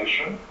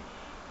organization,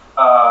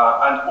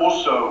 and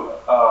also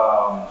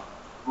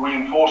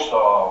reinforced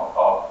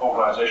our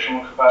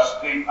organizational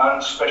capacity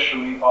and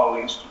especially our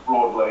links to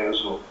broad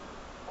layers of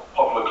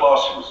popular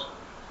classes.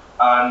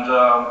 And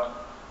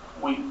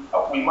we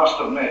must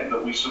admit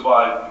that we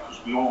survived because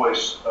we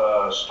always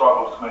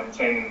struggled to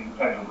maintain an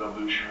independent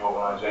revolutionary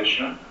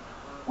organization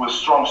with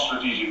strong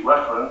strategic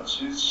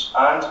references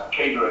and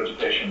cadre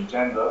education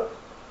agenda.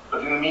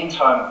 But in the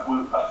meantime,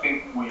 I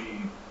think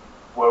we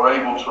were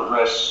able to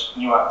address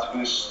new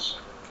activists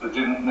that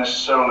didn't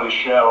necessarily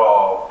share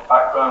our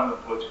background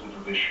and political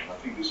tradition. I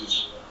think this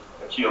is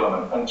a key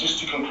element. And just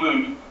to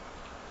conclude,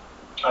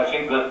 I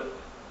think that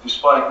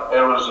despite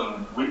errors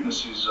and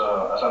weaknesses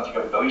as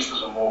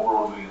anti-capitalistas and more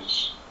broadly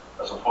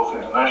as a Fourth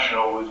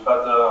International, we've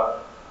had the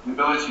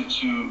ability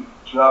to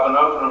have an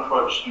open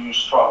approach to new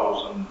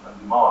struggles and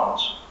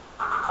demands,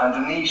 and the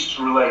need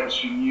to relate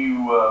to new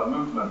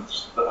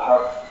movements that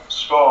have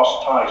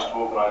scarce ties to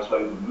organised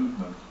labour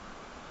movement,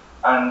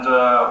 and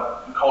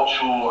the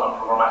cultural and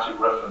programmatic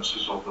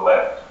references of the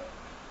left,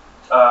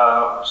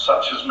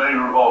 such as many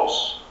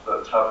revolts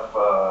that have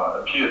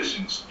appeared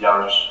since the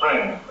Arab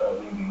Spring,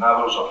 the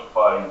Indignados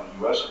occupying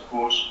the US, of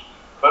course,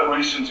 but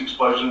recent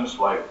explosions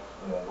like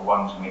the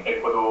ones in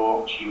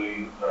Ecuador,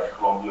 Chile,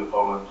 Colombia,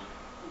 Poland,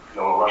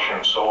 Belarus,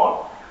 and so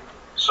on.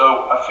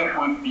 So I think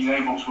we've been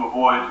able to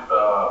avoid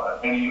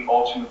any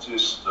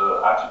ultimatist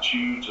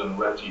attitudes and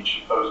red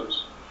teaching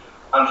poses.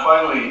 And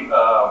finally,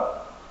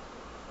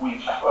 we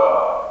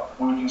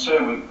can say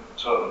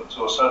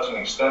to a certain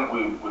extent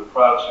we're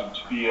proud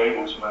to be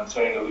able to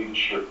maintain a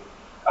leadership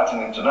at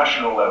an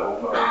international level,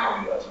 not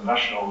only at a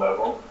national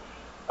level,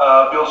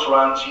 built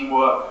around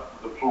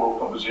teamwork, the plural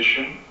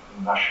composition,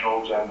 in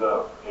national,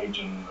 gender, age,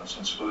 and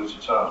sensibility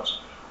terms.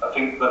 I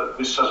think that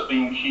this has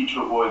been key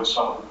to avoid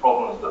some of the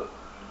problems that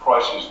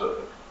crises that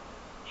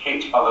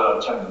hit other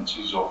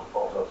tendencies of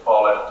the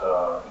far left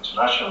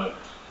internationally.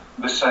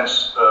 In this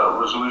sense,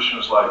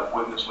 resolutions like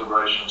Women's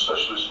Liberation,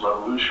 Socialist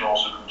Revolution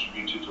also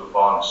contributed to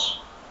advance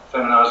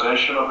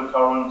feminization of the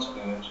current,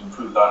 to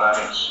improve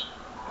dynamics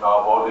in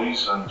our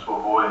bodies, and to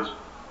avoid,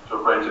 to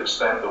a great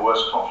extent, the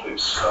worst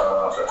conflicts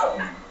that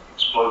have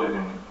exploded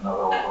in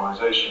other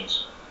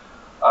organizations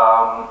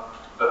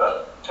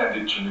that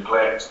tended to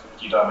neglect the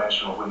key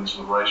dimension of women's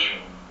liberation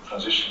and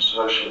transition to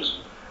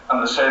socialism.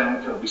 And the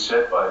same can be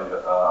said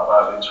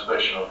about the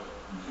integration of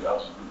the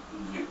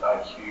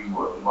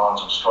LGBTIQ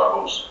demands and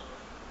struggles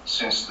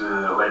since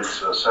the late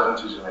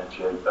 70s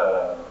and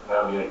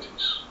early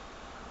 80s.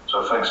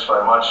 So thanks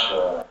very much.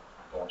 I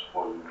won't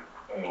bore you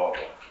any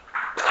longer.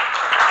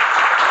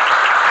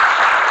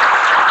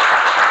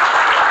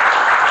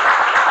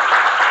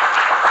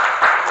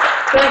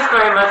 Thanks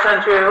very much,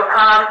 Andrew.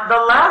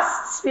 The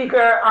last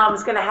speaker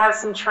is going to have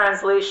some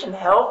translation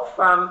help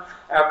from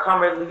our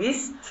comrade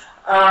Luis.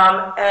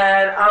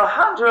 And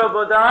Alejandro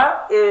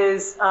Bodar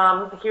is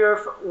here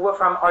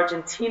from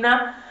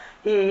Argentina.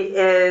 He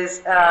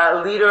is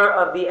leader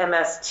of the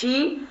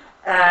MST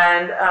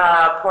and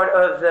part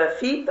of the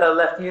FIT, the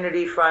Left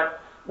Unity Front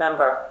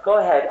member. Go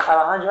ahead,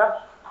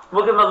 Alejandro.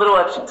 We'll give him a little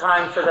extra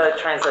time for the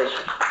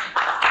translation.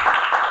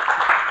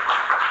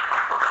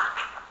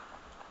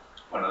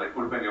 Bueno,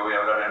 disculpen que voy a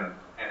hablar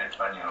en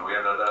español. Voy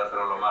a tratar de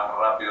hacerlo lo más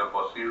rápido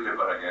posible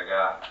para que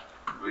acá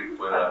Luis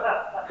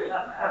pueda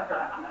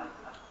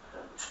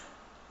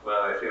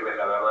decirles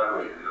la verdad,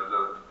 Luis. Yo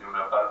de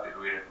una parte,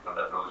 Luis, con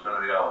la traducción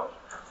le dirá otra.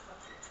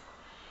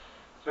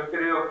 Yo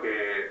creo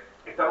que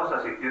estamos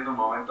asistiendo a un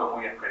momento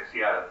muy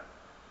especial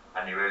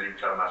a nivel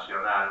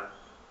internacional.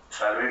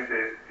 Tal vez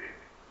es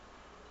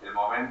el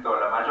momento,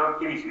 la mayor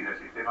crisis del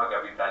sistema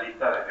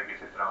capitalista desde que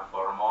se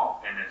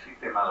transformó en el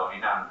sistema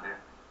dominante.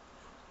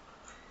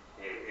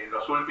 En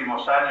los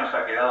últimos años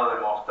ha quedado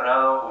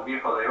demostrado, un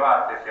viejo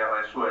debate se ha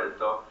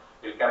resuelto,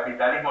 el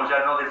capitalismo ya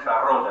no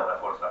desarrolla las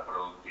fuerzas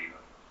productivas,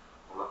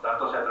 por lo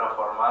tanto se ha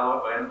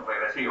transformado en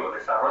regresivo,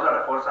 desarrolla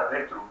las fuerzas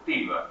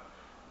destructivas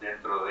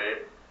dentro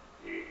de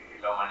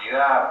la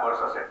humanidad,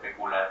 fuerzas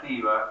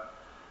especulativas.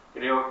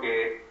 Creo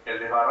que el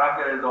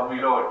desbarranque del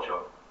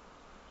 2008,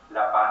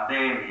 la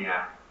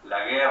pandemia, la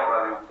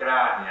guerra de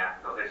Ucrania,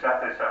 los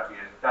desastres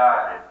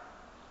ambientales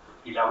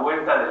y la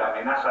vuelta de la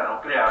amenaza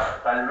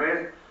nuclear, tal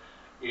vez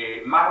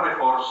más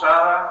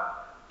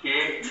reforzada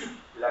que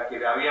la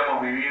que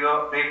habíamos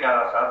vivido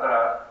décadas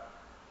atrás,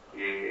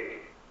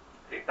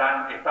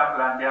 están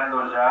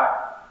planteando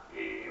ya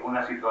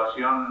una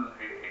situación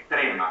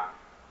extrema.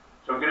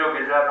 Yo creo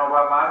que ya no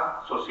va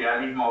más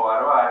socialismo o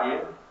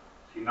barbarie,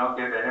 sino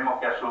que tenemos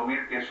que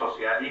asumir que es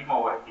socialismo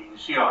o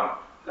extinción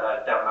la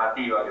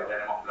alternativa que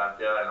tenemos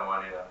planteada en la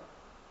humanidad.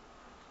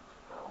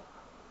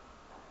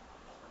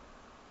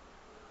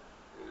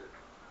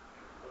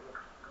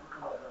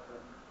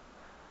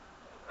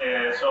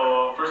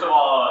 So first of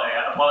all,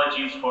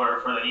 apologies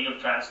for the need of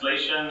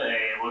translation.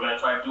 We're going to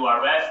try to do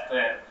our best.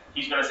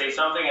 He's going to say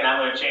something and I'm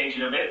going to change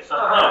it a bit. So,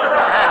 but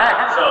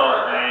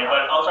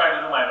I'll try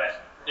to do my best.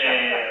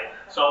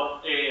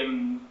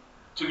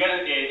 To get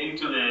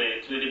into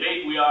the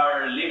debate, we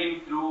are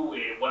living through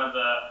one of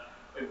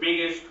the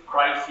biggest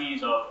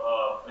crises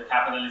of the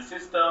capitalist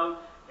system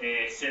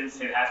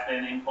since it has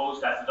been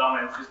imposed as the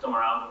dominant system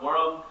around the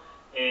world.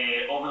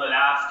 Over the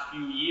last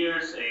few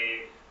years,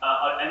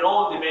 an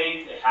old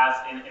debate has,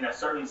 in a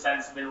certain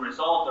sense, been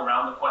resolved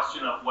around the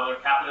question of whether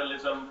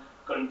capitalism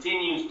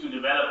continues to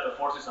develop the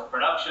forces of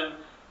production.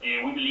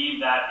 We believe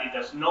that it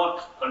does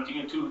not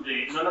continue to,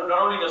 not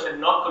only does it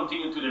not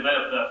continue to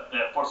develop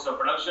the forces of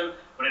production,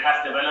 but it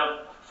has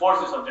developed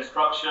forces of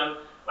destruction,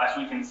 as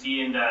we can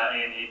see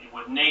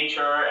with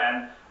nature,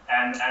 and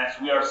And as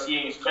we are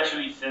seeing,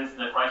 especially since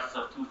the crisis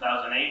of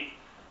 2008,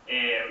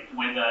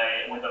 with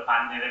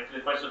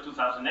the crisis of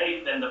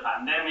 2008, then the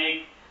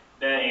pandemic,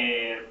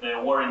 the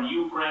war in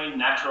Ukraine,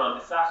 natural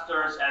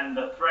disasters, and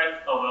the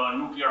threat of a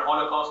nuclear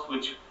holocaust,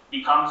 which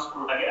becomes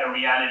a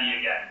reality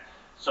again.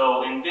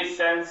 So in this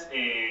sense,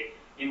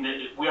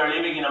 we are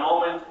living in a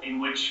moment in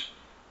which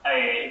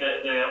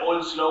the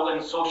old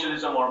slogan,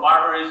 socialism or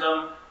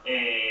barbarism,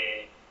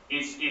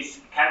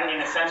 can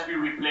in a sense be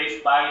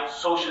replaced by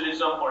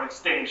socialism or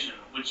extinction,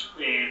 which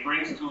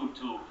brings to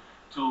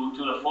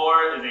the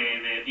fore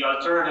the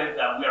alternative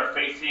that we are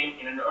facing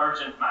in an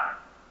urgent manner.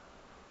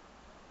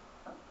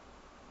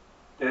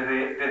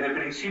 Desde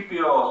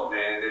principios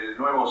del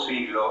nuevo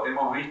siglo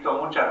hemos visto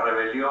muchas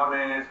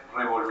rebeliones,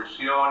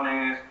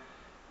 revoluciones,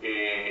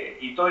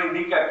 y todo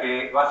indica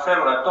que va a ser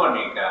la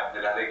tónica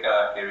de las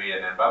décadas que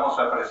vienen. Vamos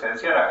a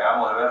presenciar,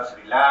 acabamos de ver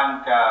Sri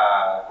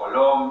Lanka,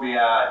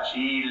 Colombia,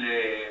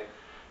 Chile,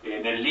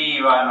 en el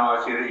Líbano,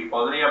 es decir, y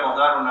podríamos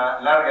dar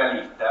una larga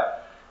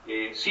lista.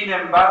 Sin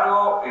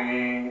embargo,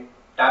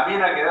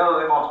 también ha quedado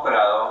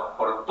demostrado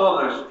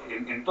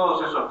en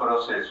todos esos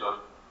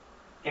procesos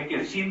es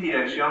que sin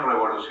dirección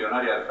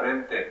revolucionaria al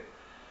frente,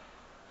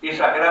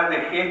 esas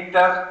grandes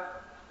gestas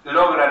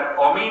logran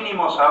o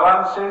mínimos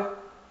avances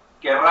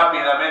que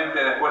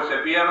rápidamente después se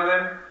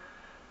pierden,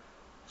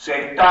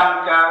 se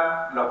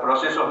estancan, los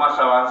procesos más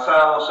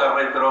avanzados se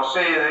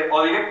retrocede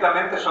o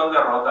directamente son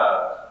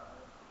derrotadas.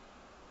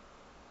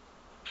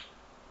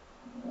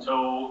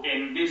 So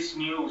in this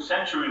new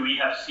century, we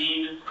have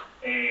seen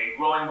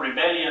growing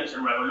rebellions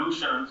and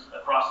revolutions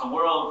across the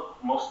world,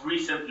 most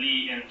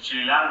recently in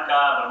Sri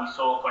Lanka, but we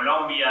saw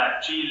Colombia,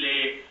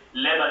 Chile,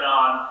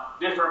 Lebanon,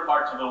 different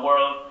parts of the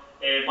world.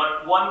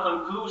 But one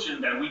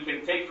conclusion that we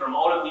can take from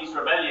all of these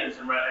rebellions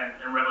and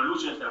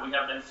revolutions that we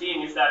have been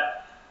seeing is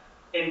that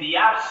in the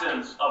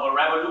absence of a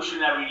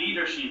revolutionary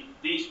leadership,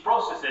 these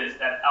processes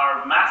that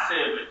are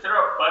massive,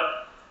 etc.,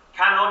 but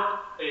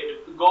cannot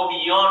go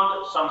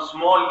beyond some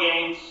small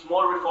gains,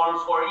 small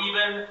reforms, or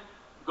even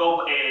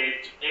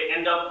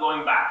end up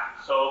going back.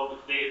 So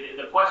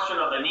the question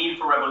of the need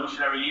for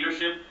revolutionary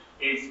leadership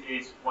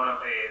is one of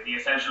the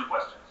essential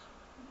questions.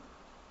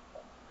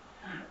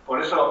 Por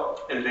eso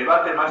el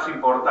debate más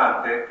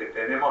importante que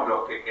tenemos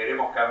los que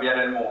queremos cambiar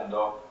el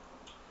mundo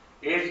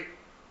es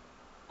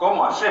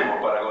cómo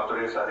hacemos para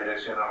construir esas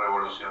direcciones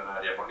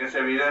revolucionarias, porque es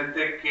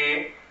evidente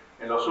que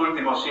en los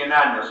últimos 100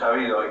 años ha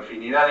habido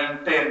infinidad de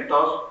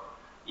intentos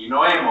y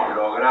no hemos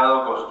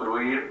logrado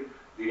construir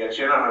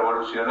direcciones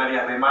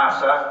revolucionarias de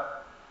masas,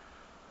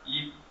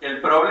 y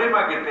el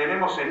problema que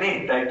tenemos en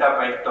esta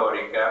etapa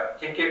histórica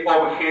es que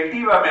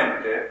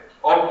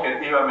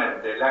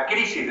objetivamente la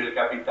crisis del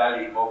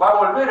capitalismo va a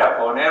volver a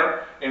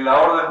poner en la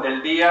orden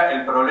del día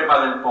el problema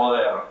del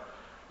poder,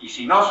 y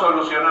si no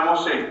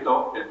solucionamos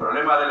esto, el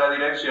problema de la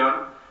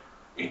dirección,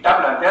 está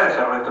planteado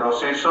ese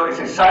retroceso,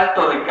 ese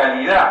salto de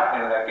calidad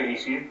en la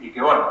crisis, y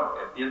que bueno,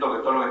 entiendo que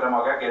todos los que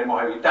estamos acá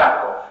queremos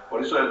evitarlo.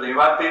 Por eso el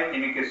debate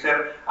tiene que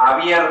ser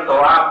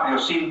abierto, amplio,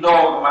 sin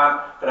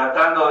dogmas,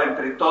 tratando de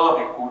entre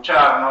todos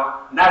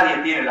escucharnos. Nadie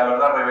tiene la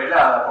verdad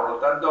revelada, por lo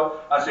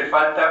tanto hace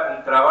falta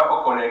un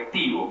trabajo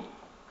colectivo.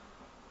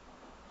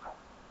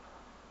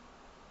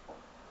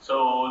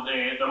 So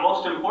the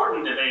most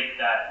important debate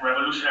that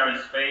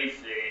revolutionaries face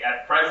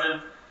at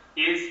present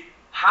is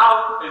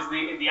how is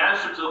the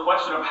answer to the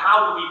question of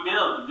how do we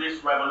build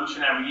this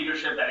revolutionary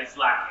leadership that is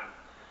lacking?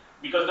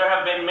 Because there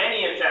have been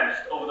many attempts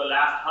over the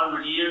last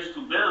 100 years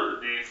to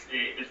build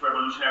this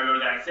revolutionary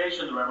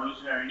organization, the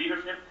revolutionary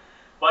leadership,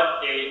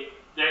 but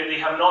they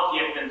have not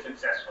yet been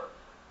successful.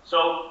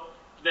 So,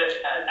 this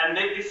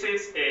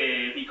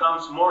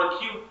becomes more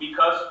acute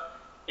because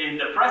in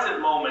the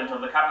present moment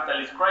of the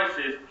capitalist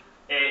crisis,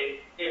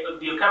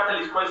 the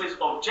capitalist crisis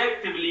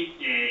objectively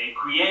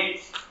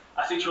creates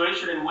a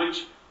situation in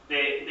which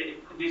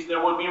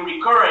there will be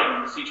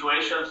recurring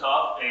situations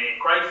of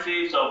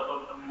crisis,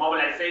 of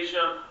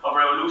mobilization, of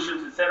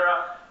revolutions,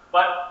 etc.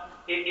 But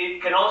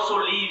it can also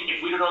lead,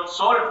 if we do not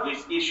solve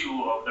this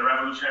issue of the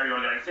revolutionary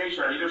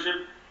organization and leadership,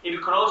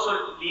 it could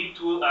also lead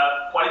to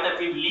a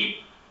qualitative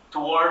leap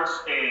towards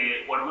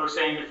what we were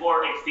saying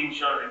before,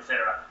 extinction,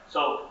 etc.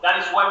 So that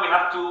is why we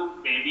have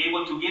to be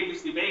able to give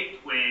this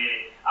debate,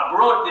 a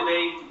broad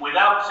debate,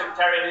 without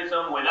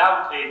sectarianism,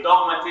 without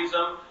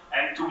dogmatism,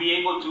 and to be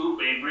able to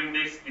bring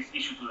this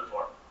issue to the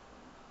fore.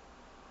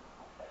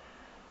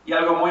 Y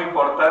algo muy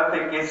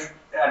importante que es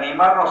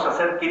animarnos a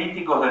ser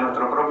críticos de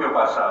nuestro propio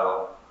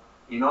pasado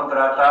y no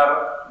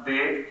tratar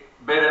de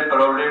ver el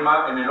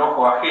problema en el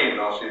ojo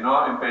ajeno,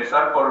 sino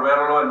empezar por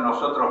verlo en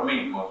nosotros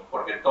mismos,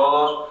 porque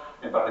todos,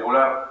 en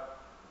particular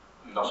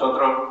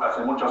nosotros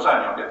hace muchos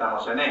años que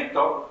estamos en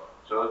esto,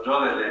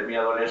 yo desde mi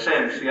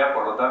adolescencia,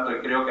 por lo tanto, y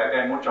creo que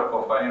acá hay muchos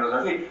compañeros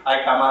así,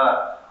 hay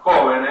camadas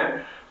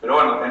jóvenes, pero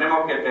bueno,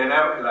 tenemos que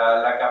tener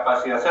la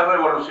capacidad. Ser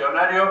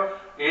revolucionario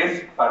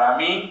es, para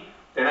mí,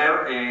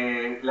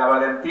 tener la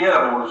valentía de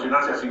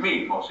revolucionarse a sí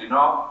mismo. Si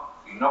no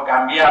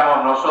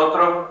cambiamos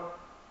nosotros,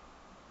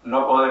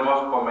 no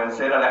podemos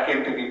convencer a la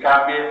gente que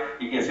cambie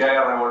y que se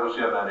haga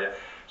revolucionaria.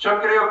 Yo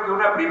creo que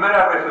una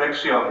primera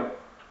reflexión,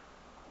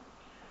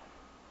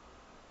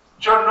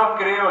 yo no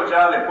creo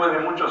ya después de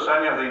muchos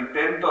años de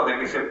intentos de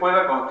que se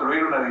pueda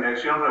construir una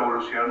dirección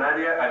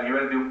revolucionaria a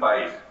nivel de un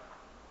país.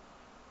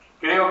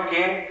 Creo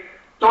que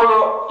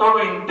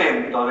todo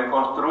intento de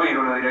construir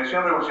una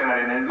dirección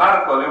revolucionaria en el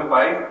marco de un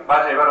país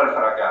va a llevar al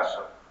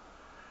fracaso.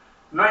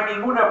 No hay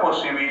ninguna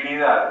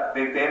posibilidad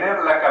de tener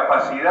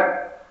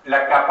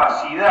la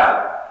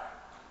capacidad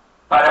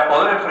para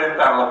poder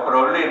enfrentar los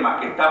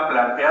problemas que están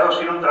planteados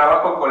sin un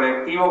trabajo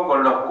colectivo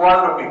con los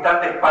cuadros que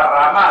están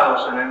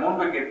desparramados en el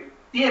mundo y que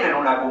tienen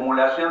una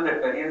acumulación de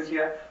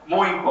experiencia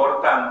muy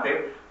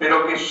importante,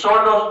 pero que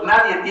solos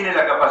nadie tiene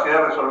la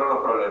capacidad de resolver los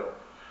problemas.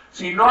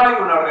 Si no hay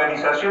una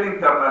organización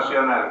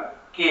internacional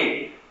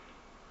que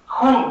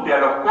junte a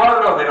los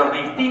cuadros de los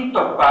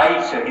distintos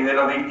países y de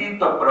los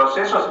distintos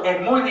procesos, es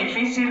muy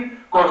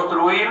difícil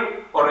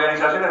construir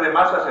organizaciones de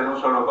masas en un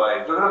solo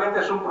país. Yo creo que este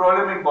es un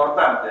problema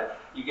importante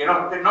y que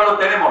no lo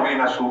tenemos bien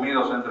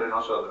asumidos entre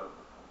nosotros.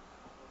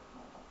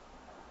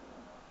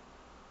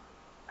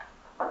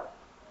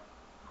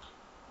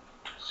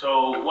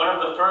 So one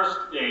of the first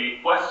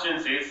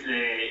questions is,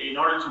 in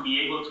order to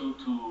be able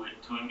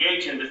to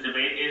engage in this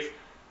debate, is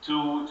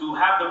to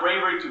have the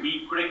bravery to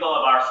be critical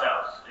of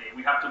ourselves.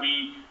 We have to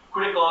be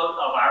critical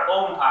of our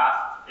own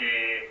past.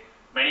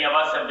 Many of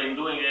us have been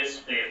doing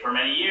this for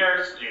many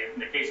years. In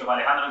the case of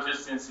Alejandro,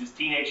 just since his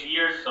teenage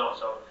years,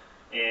 so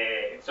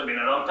it's been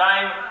a long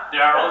time.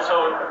 There are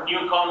also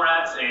new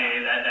comrades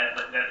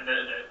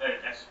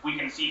that as we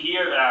can see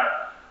here,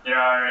 that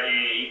are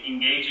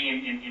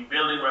engaging in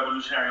building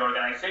revolutionary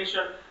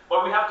organization.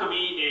 But we have to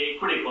be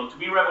critical. To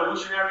be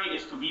revolutionary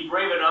is to be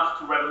brave enough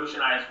to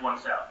revolutionize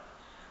oneself.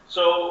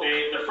 So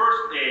the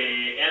first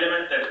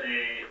element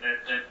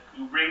that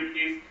you bring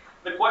is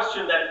the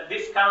question that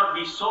this cannot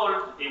be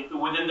solved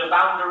within the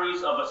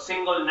boundaries of a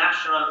single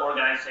national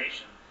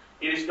organization.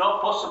 It is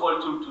not possible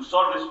to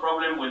solve this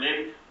problem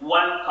within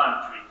one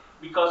country,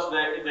 because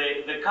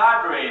the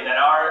cadre that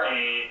are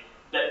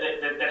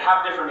that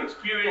have different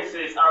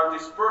experiences are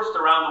dispersed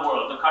around the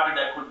world. The cadre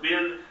that could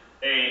build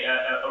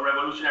a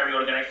revolutionary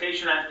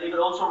organization, and it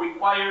also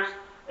requires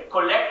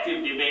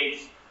collective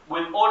debates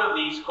with all of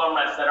these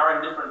comrades that are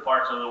in different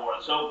parts of the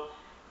world. So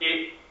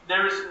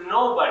there is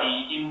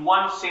nobody in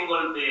one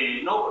single,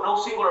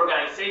 no single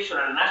organization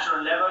at a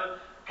national level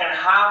can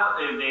have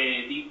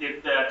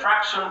the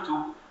attraction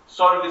to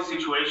solve this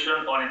situation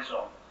on its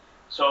own.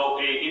 So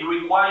it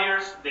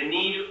requires the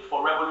need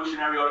for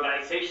revolutionary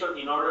organization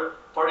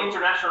for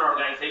international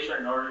organization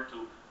in order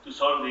to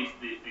solve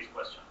this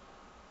question.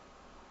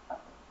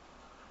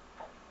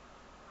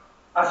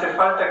 Hace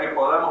falta que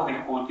podamos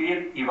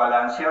discutir y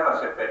balancear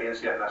las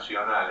experiencias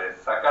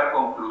nacionales, sacar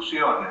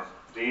conclusiones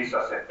de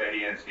esas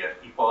experiencias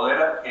y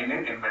poder, en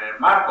el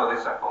marco de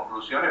esas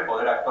conclusiones,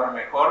 poder actuar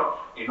mejor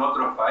en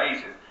otros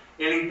países.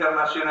 El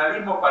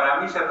internacionalismo para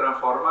mí se ha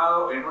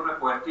transformado en una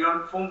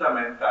cuestión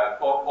fundamental.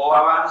 O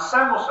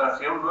avanzamos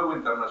hacia un nuevo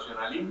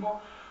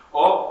internacionalismo,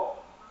 o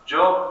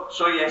yo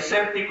soy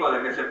escéptico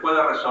de que se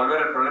pueda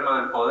resolver el problema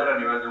del poder a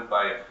nivel de un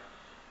país.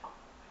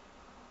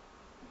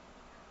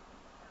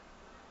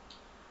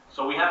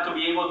 So we have to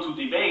be able to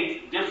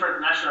debate different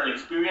national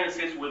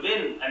experiences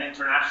within an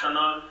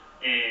international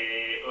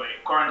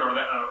current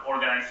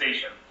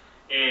organization.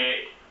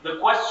 The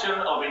question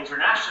of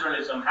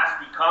internationalism has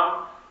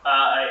become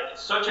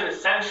such an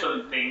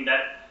essential thing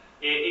that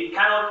it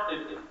cannot.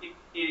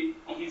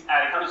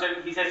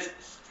 He's a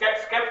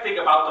skeptic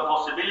about the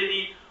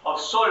possibility of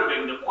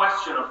solving the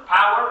question of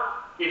power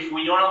if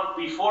we don't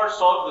before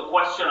solve the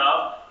question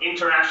of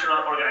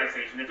international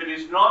organization. If it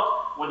is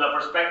not with a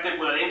perspective,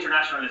 with an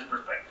internationalist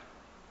perspective.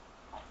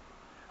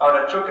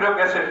 Ahora, yo creo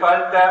que hace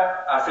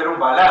falta hacer un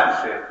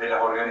balance de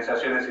las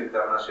organizaciones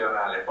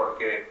internacionales,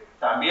 porque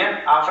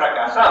también han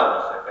fracasado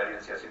las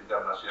experiencias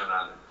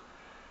internacionales.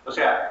 O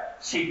sea,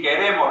 si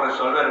queremos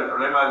resolver el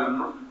problema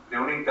de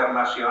un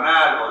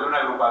internacional o de un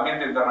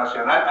agrupamiento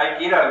internacional, hay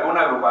que ir a algún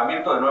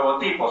agrupamiento de nuevo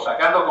tipo,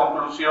 sacando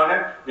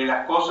conclusiones de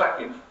las cosas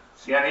que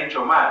se han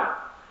hecho mal.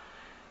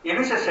 Y en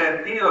ese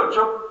sentido,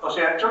 yo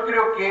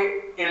creo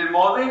que el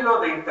modelo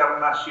de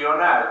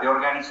internacional, de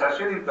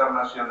organización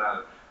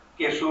internacional,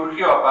 que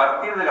surgió a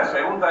partir de la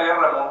Segunda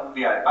Guerra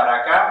Mundial para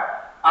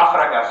acá, ha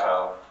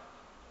fracasado.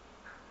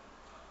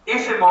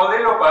 Ese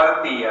modelo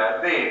partía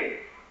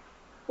de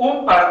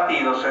un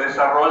partido se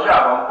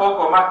desarrollaba un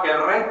poco más que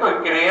el resto y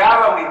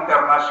creaba un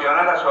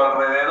internacional a su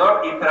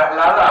alrededor y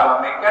trasladaba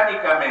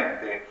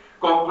mecánicamente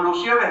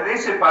conclusiones de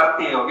ese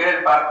partido, que era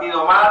el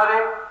partido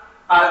madre,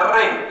 al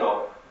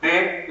resto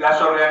de las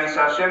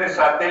organizaciones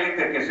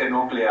satélites que se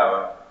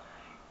nucleaban.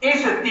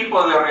 Ese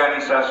tipo de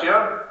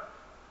organización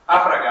ha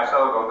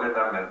fracasado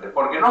completamente,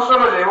 porque no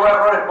solo llevó a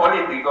errores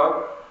políticos,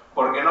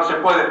 porque no se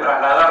puede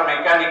trasladar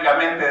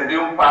mecánicamente desde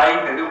un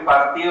país, desde un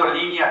partido,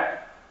 líneas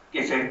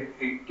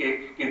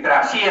que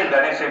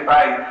trasciendan ese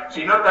país,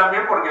 sino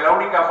también porque la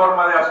única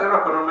forma de hacerlo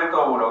es con un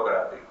método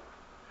burocrático.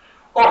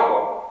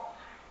 Ojo,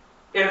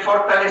 el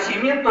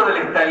fortalecimiento del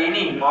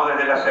estalinismo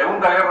desde la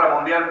Segunda Guerra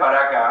Mundial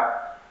para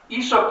acá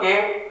hizo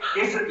que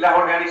las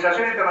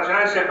organizaciones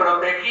internacionales se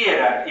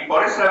protegieran y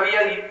por esa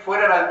vía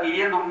fueran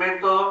adquiriendo un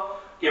método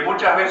que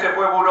muchas veces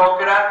fue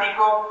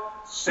burocrático,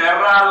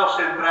 cerrado,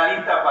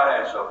 centralista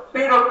para eso.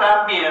 Pero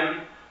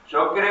también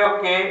yo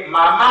creo que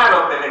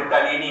mamaron del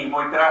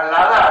estalinismo y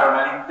trasladaron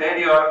al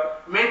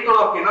interior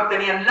métodos que no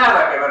tenían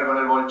nada que ver con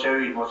el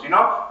bolchevismo,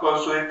 sino con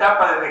su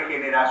etapa de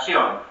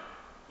degeneración.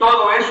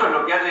 Todo eso es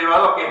lo que ha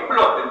llevado a que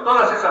exploten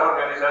todas esas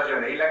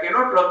organizaciones, y la que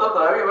no explotó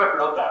todavía va a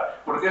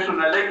explotar, porque es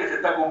una ley que se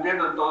está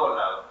cumpliendo en todos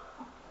lados.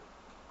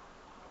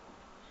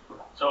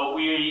 So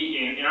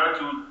in order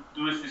to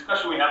do this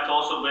discussion, we have to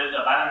also build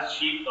a balance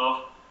sheet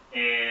of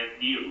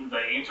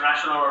the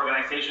international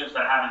organizations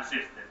that have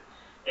existed.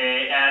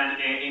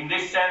 In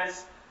this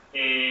sense,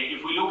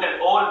 if we look at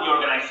all the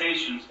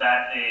organizations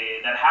that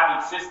have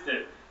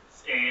existed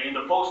in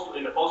the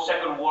post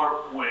Second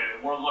World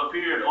War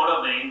period, all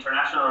of the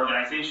international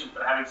organizations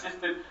that have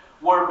existed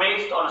were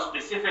based on a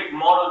specific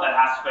model that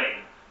has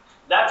failed.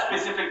 That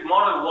specific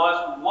model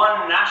was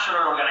one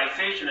national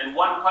organization in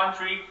one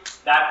country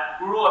that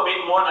grew a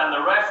bit more than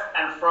the rest,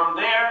 and from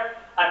there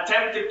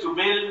attempted to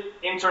build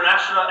an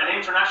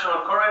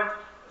international current,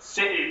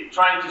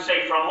 trying to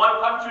say from one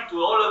country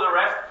to all of the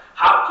rest,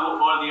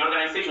 for the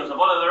organizations of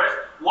all of the rest,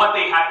 what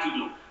they had to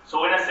do.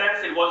 So in a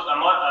sense, it was a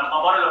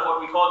model of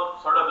what we call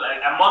sort of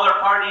like a mother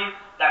party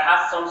that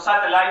has some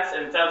satellites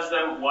and tells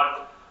them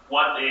what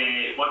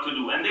to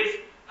do. And this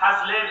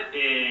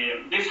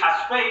has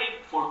failed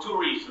for two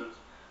reasons.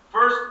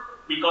 First,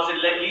 because it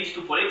leads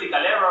to political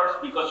errors,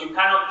 because you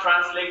cannot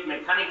translate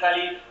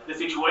mechanically the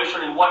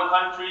situation in one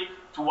country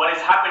to what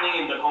is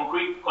happening in the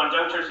concrete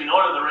conjunctures in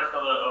all of the rest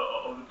of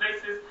the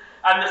places.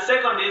 And the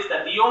second is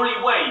that the only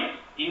way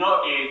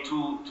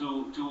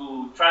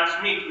to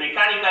transmit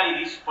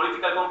mechanically these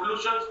political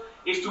conclusions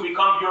is to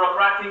become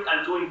bureaucratic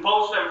and to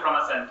impose them from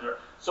a center.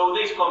 So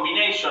this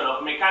combination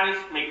of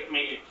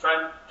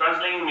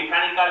translating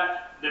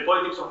the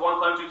politics of one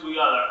country to the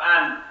other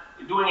and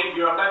doing it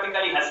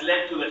bureaucratically has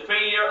led to the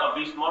failure of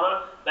this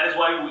model. That is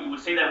why we would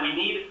say that we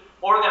need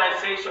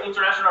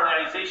international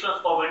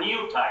organizations of a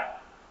new type.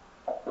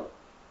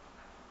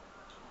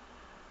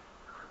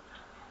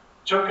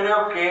 Yo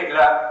creo que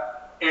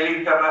el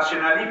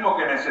internacionalismo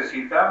que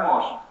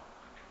necesitamos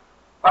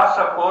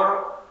pasa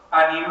por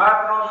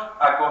animarnos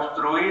a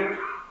construir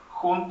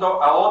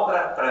junto a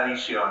otras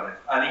tradiciones,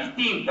 a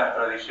distintas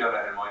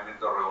tradiciones del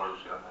movimiento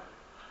revolucionario.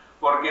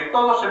 Porque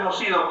todos hemos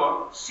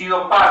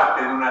sido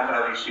parte de una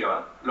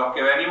tradición, los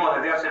que venimos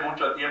desde hace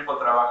mucho tiempo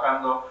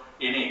trabajando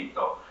en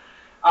esto.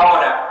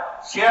 Ahora,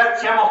 se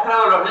han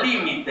mostrado los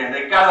límites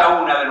de cada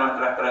una de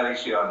nuestras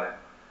tradiciones,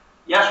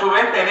 y a su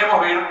vez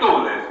tenemos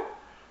virtudes,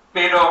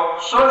 pero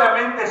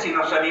solamente si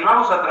nos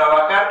animamos a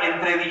trabajar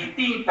entre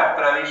distintas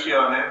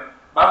tradiciones,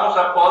 vamos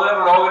a poder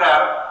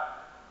lograr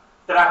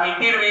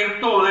transmitir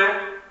virtudes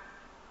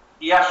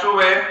y a su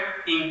vez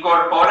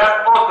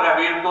incorporar otras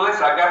virtudes,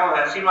 sacarnos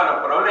de encima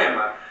los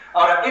problemas.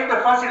 Ahora, esto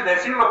es fácil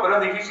decirlo, pero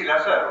es difícil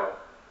hacerlo,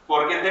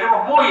 porque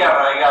tenemos muy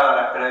arraigadas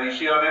las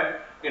tradiciones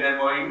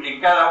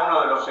en cada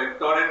uno de los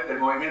sectores del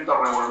movimiento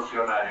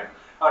revolucionario.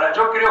 Ahora,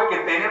 yo creo que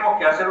tenemos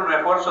que hacer un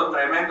esfuerzo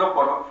tremendo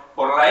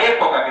por la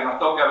época que nos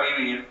toca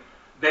vivir,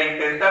 de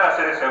intentar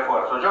hacer ese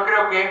esfuerzo. Yo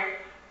creo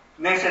que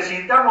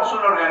necesitamos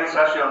una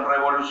organización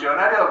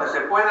revolucionaria donde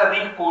se pueda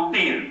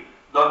discutir,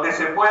 donde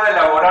se pueda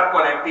elaborar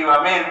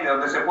colectivamente,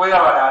 donde se pueda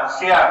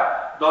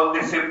balancear,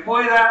 donde se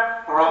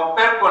pueda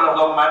romper con los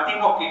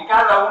dogmatismos que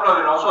cada uno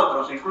de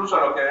nosotros, incluso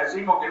los que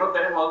decimos que no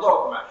tenemos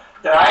dogma,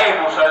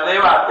 traemos al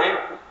debate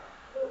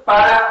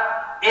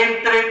para,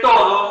 entre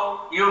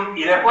todos,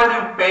 y después de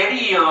un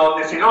periodo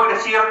donde se logre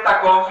cierta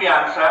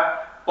confianza,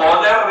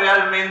 poder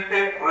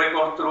realmente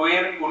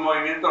reconstruir un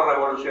movimiento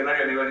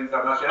revolucionario a nivel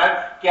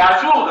internacional que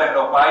ayude en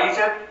los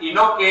países y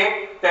no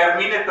que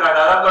termine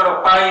trasladando a los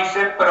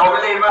países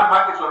problemas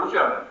más que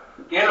soluciones,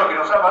 que es lo que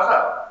nos ha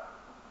pasado.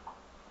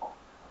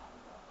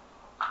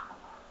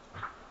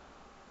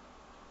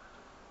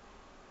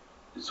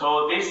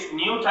 So this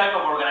new type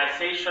of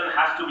organization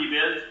has to be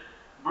built,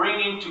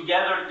 bringing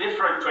together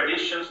different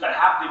traditions that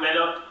have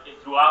developed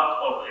throughout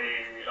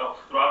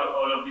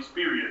all of this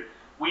period.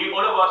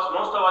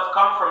 Most of us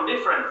come from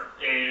different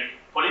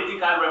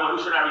political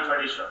revolutionary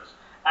traditions,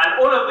 and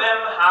all of them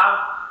have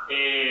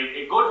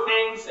good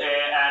things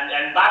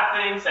and bad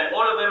things, and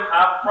all of them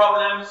have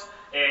problems,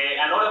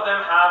 and all of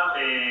them have,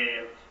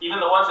 even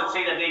the ones that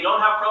say that they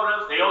don't have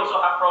problems, they also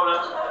have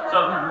problems.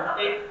 So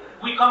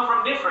we come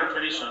from different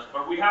traditions,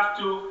 but we have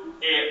to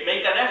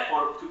make an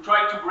effort to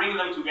try to bring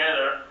them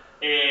together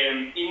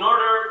in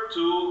order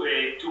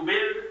to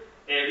build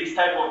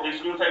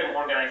this new type of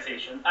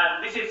organization.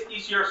 And this is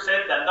easier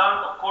said than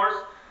done, of course,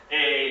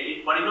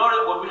 but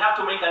we have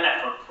to make an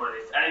effort for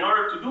this. And in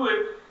order to do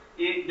it,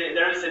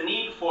 there is a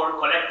need for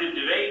collective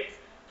debate,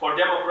 for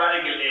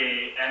democratic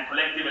and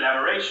collective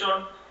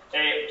elaboration,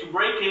 to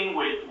break in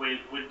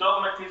with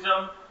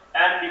dogmatism,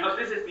 and because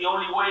this is the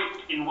only way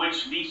in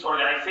which these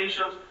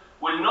organizations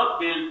will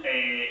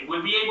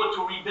be able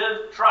to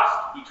rebuild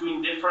trust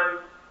between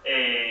different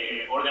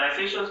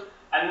organizations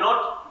and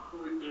not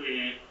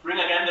bring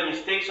again the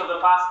mistakes of the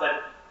past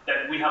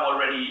that we have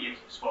already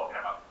spoken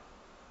about.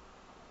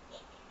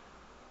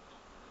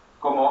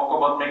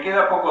 Como me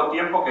queda poco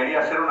tiempo, quería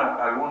hacer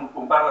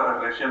un par de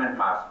reflexiones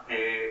más.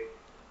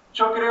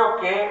 Yo creo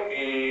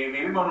que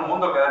vivimos en un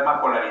mundo cada vez más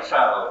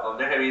polarizado,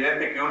 donde es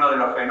evidente que uno de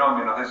los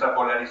fenómenos de esa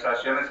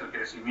polarización es el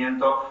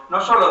crecimiento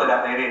no solo de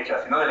las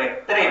derechas, sino de la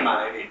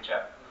extrema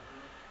derecha.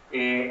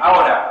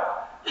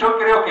 Ahora, yo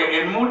creo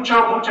que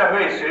muchas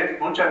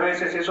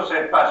veces esos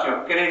espacios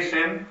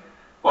crecen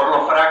por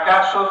los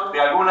fracasos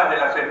de algunas de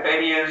las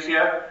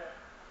experiencias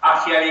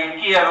hacia la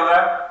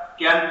izquierda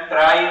que han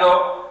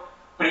traído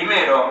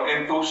primero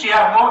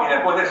entusiasmo y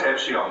después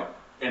decepción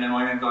en el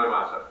movimiento de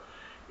masas.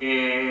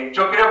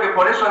 Yo creo que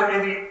por eso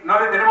no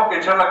le tenemos que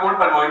echar la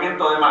culpa al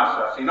movimiento de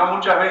masas, sino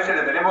muchas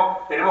veces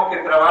tenemos que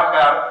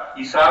trabajar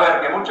y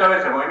saber que muchas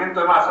veces el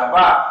movimiento de masas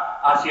va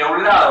hacia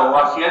un lado o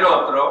hacia el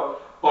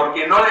otro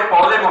porque no le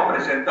podemos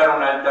presentar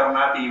una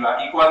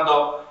alternativa, y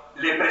cuando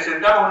le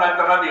presentamos una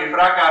alternativa y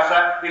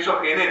fracasa, eso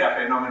genera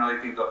fenómenos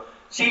distintos.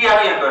 Sigue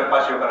habiendo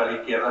espacio para la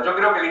izquierda. Yo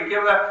creo que la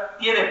izquierda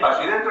tiene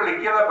espacio, y dentro de la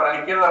izquierda para la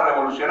izquierda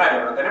revolucionaria,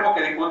 pero tenemos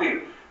que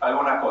discutir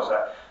algunas cosas.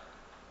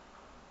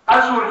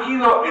 Ha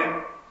surgido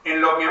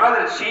en lo que va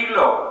del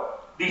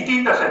siglo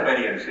distintas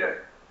experiencias.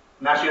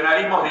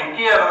 Nacionalismos de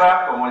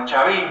izquierda, como el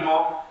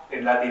chavismo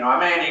en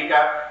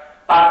Latinoamérica,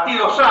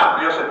 partidos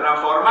amplios se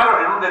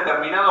transformaron en un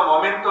determinado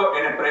momento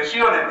en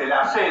expresiones del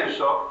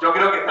ascenso. Yo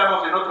creo que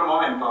estamos en otro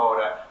momento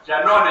ahora,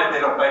 ya no en el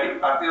de los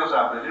partidos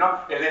amplios,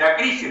 sino el de la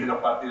crisis de los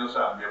partidos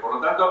amplios. Por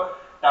lo tanto,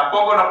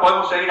 tampoco nos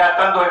podemos seguir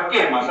atando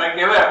esquemas, hay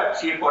que ver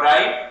si es por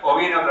ahí o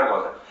viene otra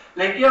cosa.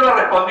 La izquierda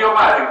respondió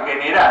mal en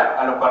general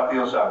a los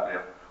partidos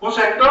amplios. Un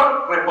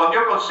sector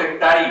respondió con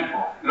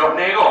sectarismo, los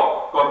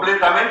negó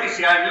completamente y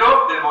se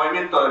aisló del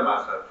movimiento de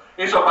masas.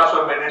 Eso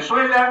pasó en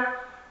Venezuela,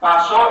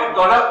 pasó en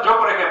todos lados. Yo,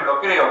 por ejemplo,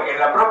 creo que en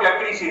la propia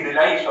crisis de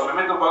la ISO, me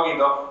meto un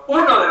poquito,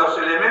 uno de los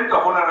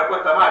elementos fue una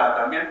respuesta mala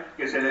también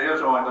que se le dio en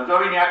su momento. Yo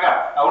vine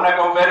acá a una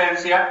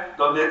conferencia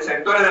donde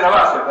sectores de la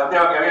base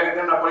planteaban que había que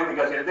tener una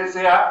política hacia el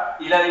TCA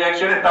y la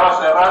dirección estaba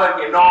cerrada en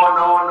que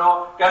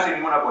no, casi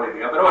ninguna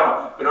política. Pero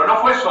bueno, pero no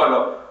fue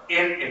solo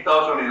en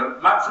Estados Unidos.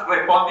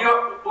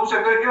 Un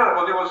sector de izquierda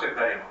respondió con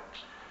sectarismo.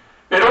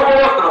 Pero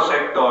hubo otro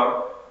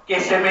sector que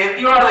se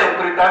metió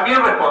adentro y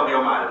también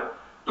respondió mal.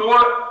 Tuvo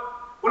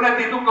una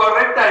actitud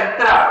correcta a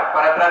entrar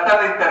para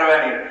tratar de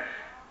intervenir,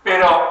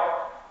 pero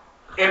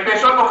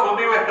empezó a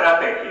confundir la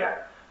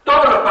estrategia.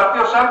 Todos los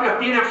partidos amplios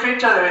tienen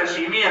fecha de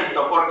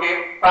vencimiento,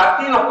 porque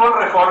partidos con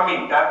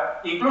reformistas,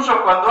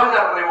 incluso cuando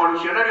haya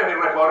revolucionarios y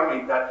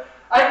reformistas,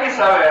 hay que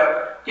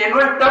saber que no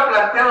está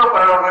planteado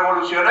para los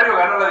revolucionarios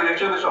ganar la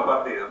dirección de esos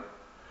partidos.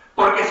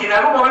 Porque si en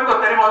algún momento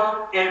tenemos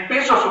el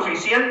peso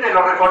suficiente,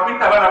 los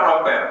reformistas van a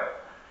romper.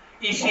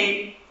 Y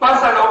si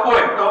pasa lo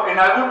opuesto, en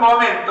algún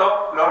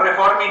momento los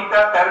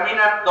reformistas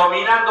terminan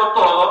dominando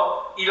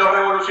todo y los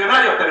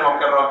revolucionarios tenemos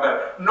que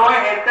romper. No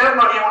es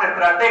eterno ni es una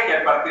estrategia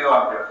el Partido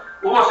Amplio.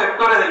 Hubo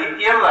sectores de la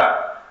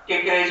izquierda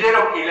que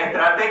creyeron que la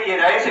estrategia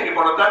era ese, que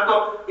por lo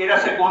tanto era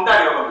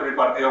secundario construir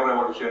partidos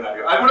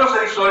revolucionarios. Algunos se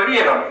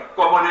disolvieron,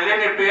 como en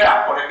el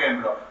NPA, por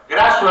ejemplo.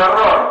 Graso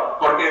error,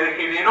 porque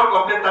degeneró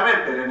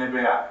completamente el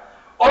NPA.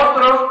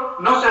 Otros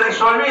no se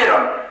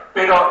disolvieron,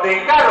 pero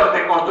dejaron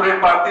de construir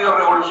partidos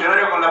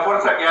revolucionarios con la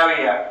fuerza que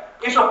había.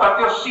 Esos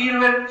partidos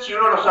sirven si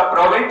uno los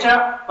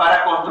aprovecha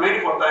para construir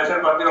y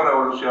fortalecer partidos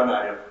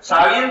revolucionarios,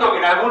 sabiendo que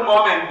en algún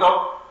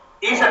momento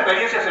esa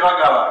experiencia se va a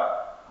acabar.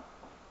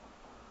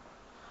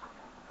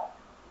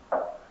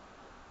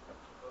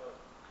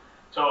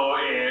 So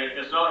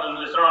there's not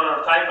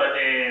enough time, but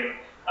a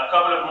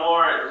couple of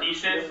more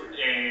theses.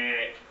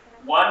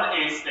 One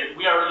is that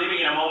we are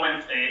living in a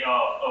moment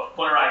of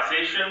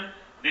polarization.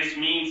 This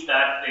means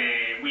that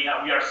we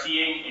are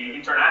seeing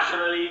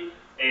internationally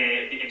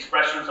the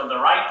expressions of the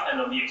right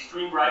and of the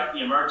extreme right, the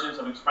emergence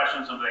of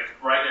expressions of the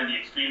right and the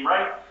extreme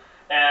right.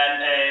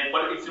 And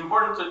but it's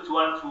important to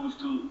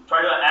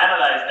try to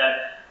analyze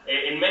that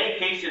in many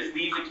cases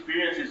these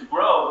experiences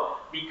grow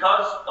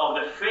because of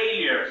the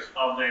failures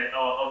of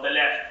the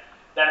left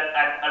that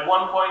at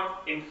one point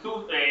became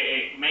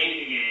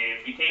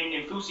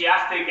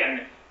enthusiastic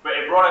and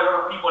brought a lot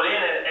of people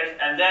in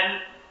and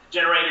then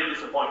generated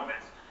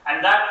disappointments.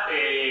 And that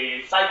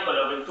cycle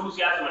of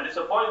enthusiasm and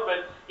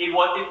disappointment is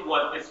what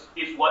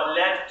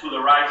led to the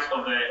rise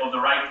of the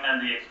right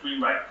and the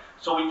extreme right.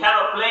 So we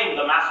cannot blame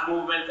the mass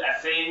movement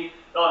as saying,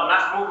 no, the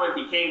mass movement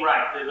became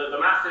right, the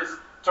masses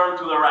turned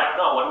to the right.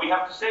 No, what we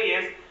have to say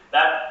is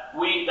that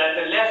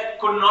the left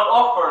could not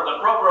offer the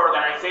proper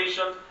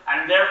organizations,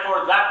 and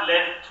therefore that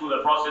led to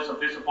the process of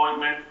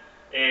disappointment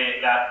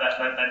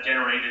that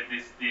generated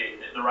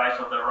the rise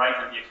of the right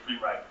and the extreme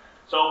right.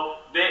 So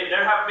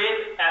there have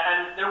been,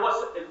 and there was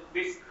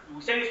this,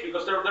 we say this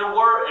because there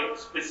were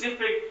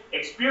specific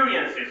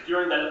experiences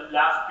during the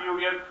last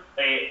period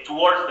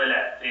towards the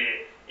left.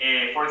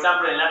 For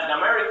example, in Latin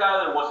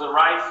America, there was a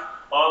rise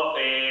of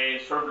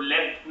sort of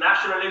left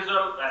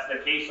nationalism. That's the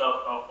case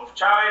of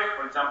Chavez,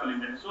 for example, in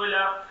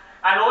Venezuela.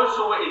 And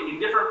also in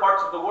different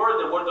parts of the world,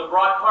 there were the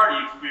broad party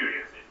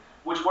experiences.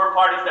 which were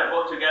parties that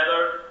brought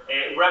together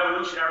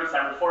revolutionaries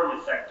and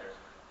reformist sectors.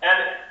 And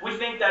we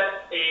think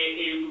that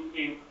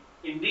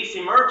in these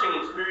emerging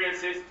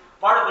experiences,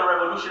 part of the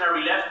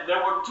revolutionary left,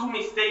 there were two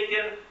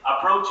mistaken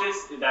approaches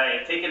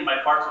taken by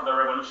parts of the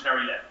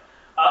revolutionary left.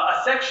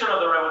 A section of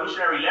the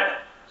revolutionary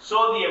left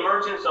saw the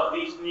emergence of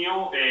these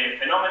new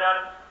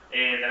phenomena,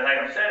 that I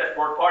have said, as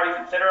sport parties,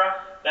 etc.,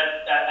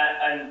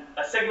 and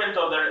a segment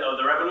of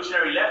the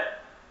revolutionary left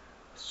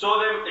saw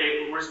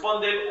them,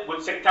 responded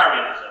with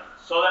sectarianism,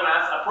 saw them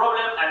as a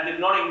problem and did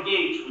not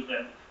engage with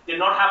them, did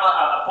not have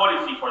a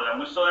policy for them.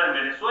 We saw that in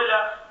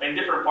Venezuela, in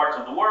different parts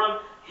of the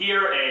world.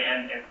 Here,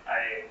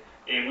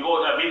 we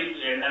got a bit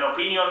an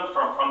opinion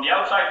from the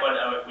outside,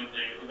 but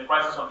with the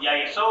crisis of the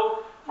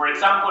ISO, for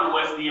example,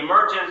 was the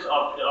emergence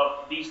of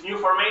these new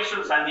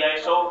formations, and the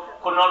ISO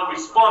could not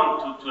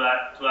respond to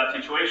that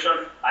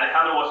situation.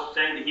 Alejandro was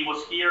saying that he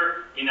was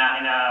here in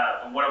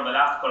one of the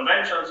last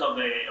conventions of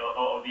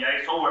the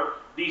ISO where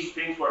these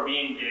things were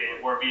being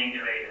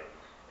debated.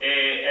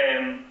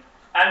 And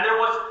that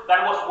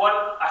was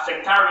a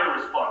sectarian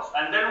response,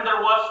 and then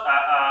there was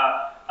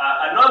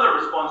another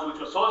response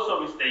which was also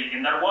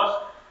mistaken. That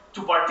was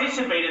to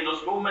participate in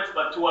those movements,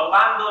 but to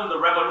abandon the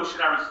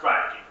revolutionary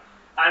strategy.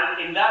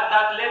 And in that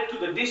led to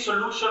the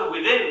dissolution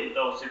within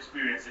those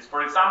experiences.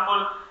 For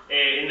example,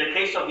 in the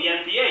case of the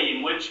NPA,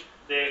 in which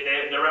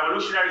the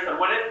revolutionaries that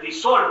were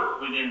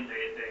dissolved within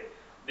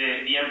the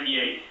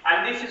NPA.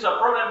 And this is a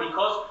problem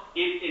because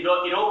it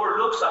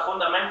overlooks a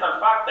fundamental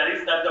fact, that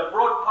is that the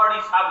broad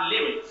parties have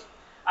limits,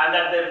 and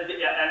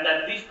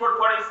that these broad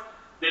parties,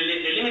 the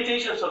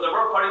limitations of the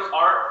broad parties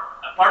are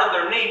a part of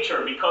their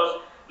nature,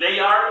 because they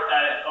are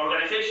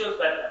organizations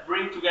that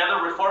bring together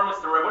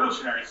reformists and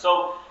revolutionaries.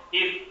 So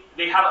if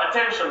they have a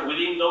tension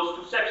within those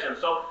two sections.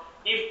 So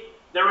if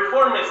the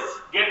reformists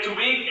get too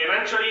big,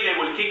 eventually they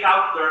will kick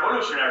out the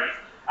revolutionaries.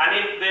 And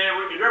if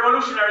the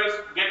revolutionaries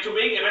get too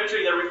big,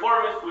 eventually the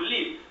reformists will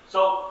leave.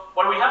 So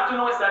what we have to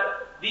know is that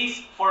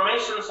these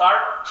formations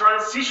are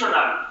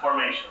transitional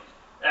formations.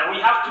 And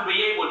we have to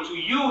be able to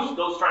use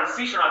those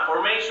transitional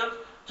formations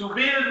to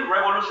build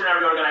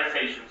revolutionary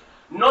organizations.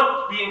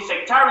 Not being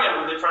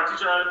sectarian with the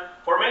transitional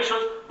formations,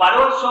 but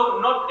also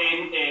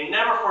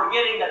never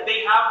forgetting that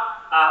they have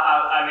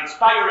an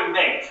expiring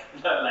date,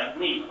 like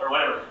me or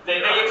whatever. They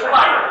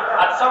expire.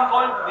 At some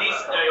point, these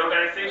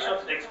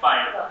organizations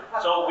expire.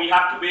 So we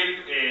have to build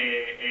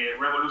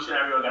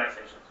revolutionary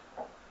organizations.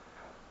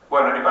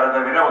 Bueno, y para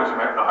terminar,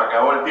 porque nos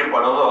acabó el tiempo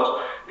a los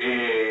dos,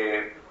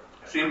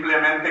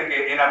 simplemente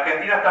que en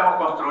Argentina estamos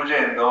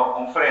construyendo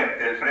un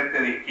frente, el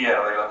Frente de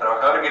Izquierda de los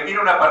Trabajadores, que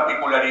tiene una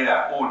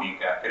particularidad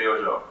única,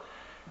 creo yo.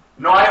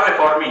 No hay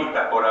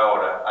reformistas por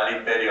ahora al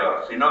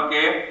interior, sino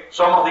que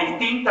somos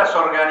distintas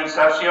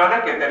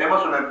organizaciones que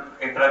tenemos una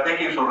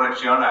estrategia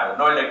insurreccional,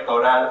 no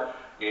electoral.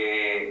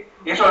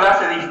 Eso lo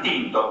hace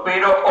distinto,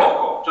 pero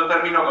ojo, yo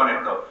termino con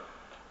esto.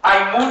 Hay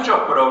muchos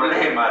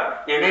problemas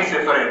en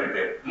ese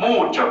frente,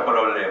 muchos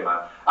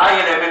problemas. Hay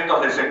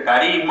elementos de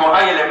sectarismo,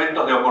 hay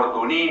elementos de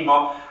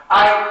oportunismo,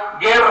 hay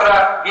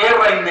guerra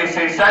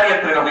innecesaria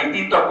entre los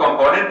distintos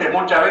componentes,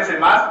 muchas veces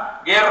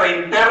más guerra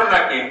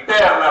interna que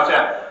externa, o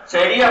sea,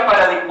 sería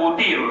para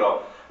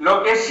discutirlo.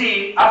 Lo que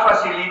sí ha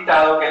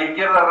facilitado que la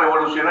izquierda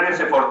revolucionaria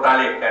se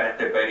fortalezca en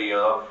este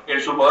periodo,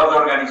 en su poder de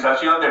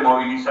organización, de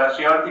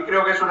movilización, y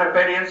creo que es una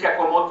experiencia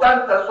como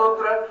tantas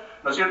otras,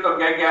 ¿no es cierto?,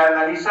 que hay que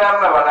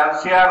analizarla,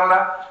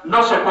 balancearla,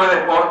 no se puede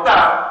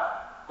exportar,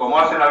 como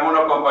hacen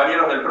algunos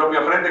compañeros del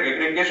propio frente que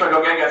creen que eso es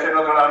lo que hay que hacer en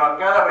otro lado.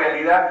 Cada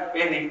realidad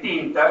es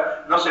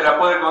distinta, no se la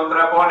puede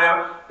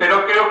contraponer,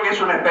 pero creo que es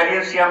una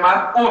experiencia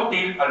más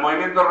útil al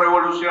movimiento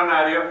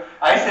revolucionario,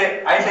 a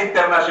ese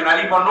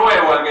internacionalismo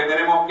nuevo al que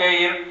tenemos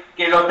que ir,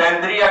 que lo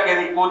tendría que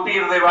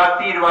discutir,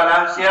 debatir,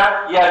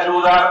 balancear y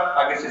ayudar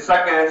a que se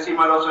saque de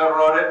encima los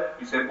errores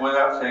y se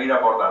pueda seguir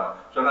aportando.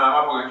 Yo nada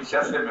más, porque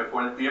quizás se me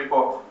fue el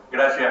tiempo.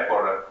 Gracias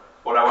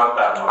por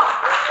aguantarnos.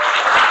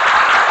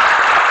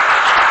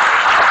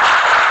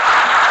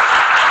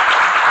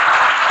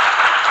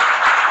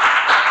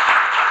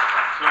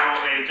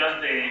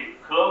 Just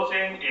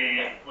closing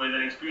with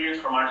an experience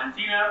from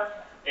Argentina.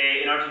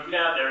 In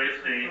Argentina, there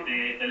is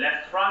the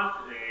Left Front,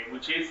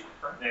 which is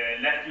the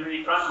Left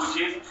Unity Front, which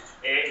is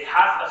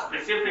has a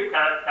specific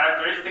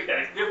characteristic that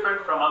is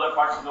different from other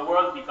parts of the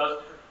world,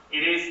 because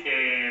it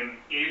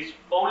is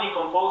only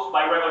composed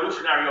by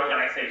revolutionary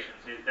organizations.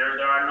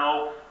 There are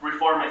no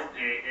reformist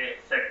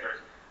sectors.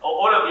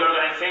 All of the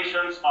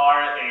organizations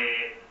have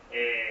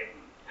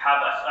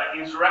an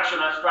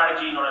insurrectional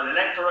strategy, not an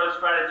electoral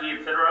strategy,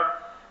 etc.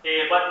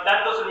 But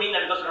that doesn't mean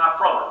that it doesn't have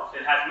problems.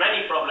 It has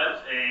many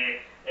problems.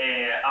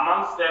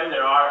 Amongst them,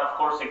 there are, of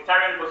course,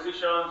 sectarian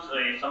positions,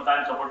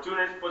 sometimes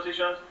opportunist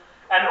positions,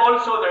 and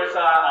also there's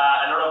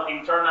a lot of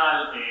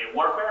internal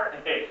warfare,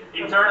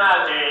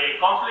 internal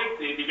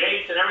conflict,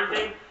 debates, and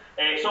everything.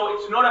 So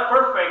it's not a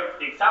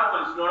perfect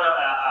example. It's not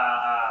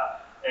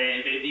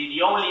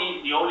the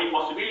only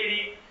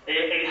possibility.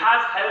 It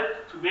has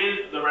helped to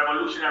build the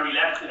revolutionary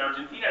left in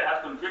Argentina. It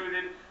has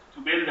contributed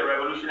to build the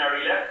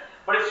revolutionary left.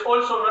 But it's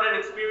also not an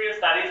experience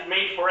that is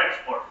made for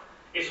export.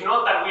 It's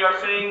not that we are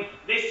saying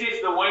this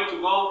is the way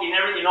to go in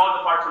all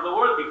the parts of the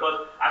world,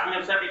 because as we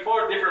have said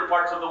before, different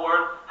parts of the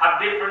world have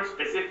different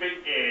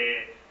specific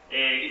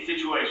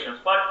situations.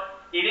 But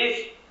it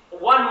is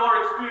one more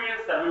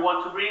experience that we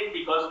want to bring,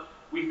 because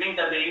we think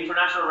that the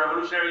international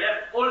revolutionary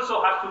left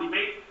also has to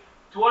debate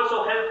to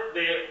also help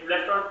the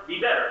restaurants be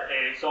better.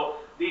 So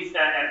this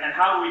and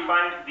how do we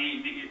find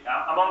the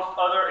amongst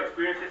other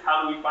experiences,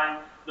 how do we find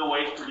the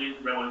ways to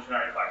build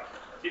revolutionary factors?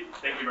 That's it.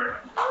 Thank you very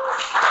much.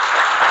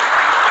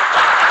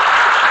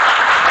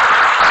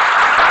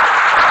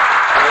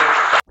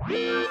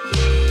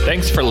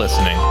 Thanks for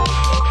listening.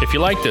 If you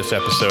like this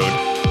episode,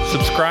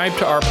 subscribe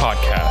to our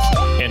podcast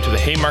and to the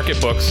Haymarket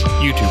Books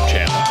YouTube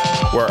channel,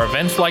 where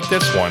events like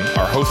this one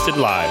are hosted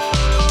live.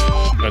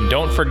 And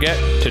don't forget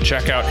to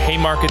check out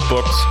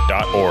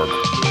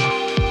haymarketbooks.org.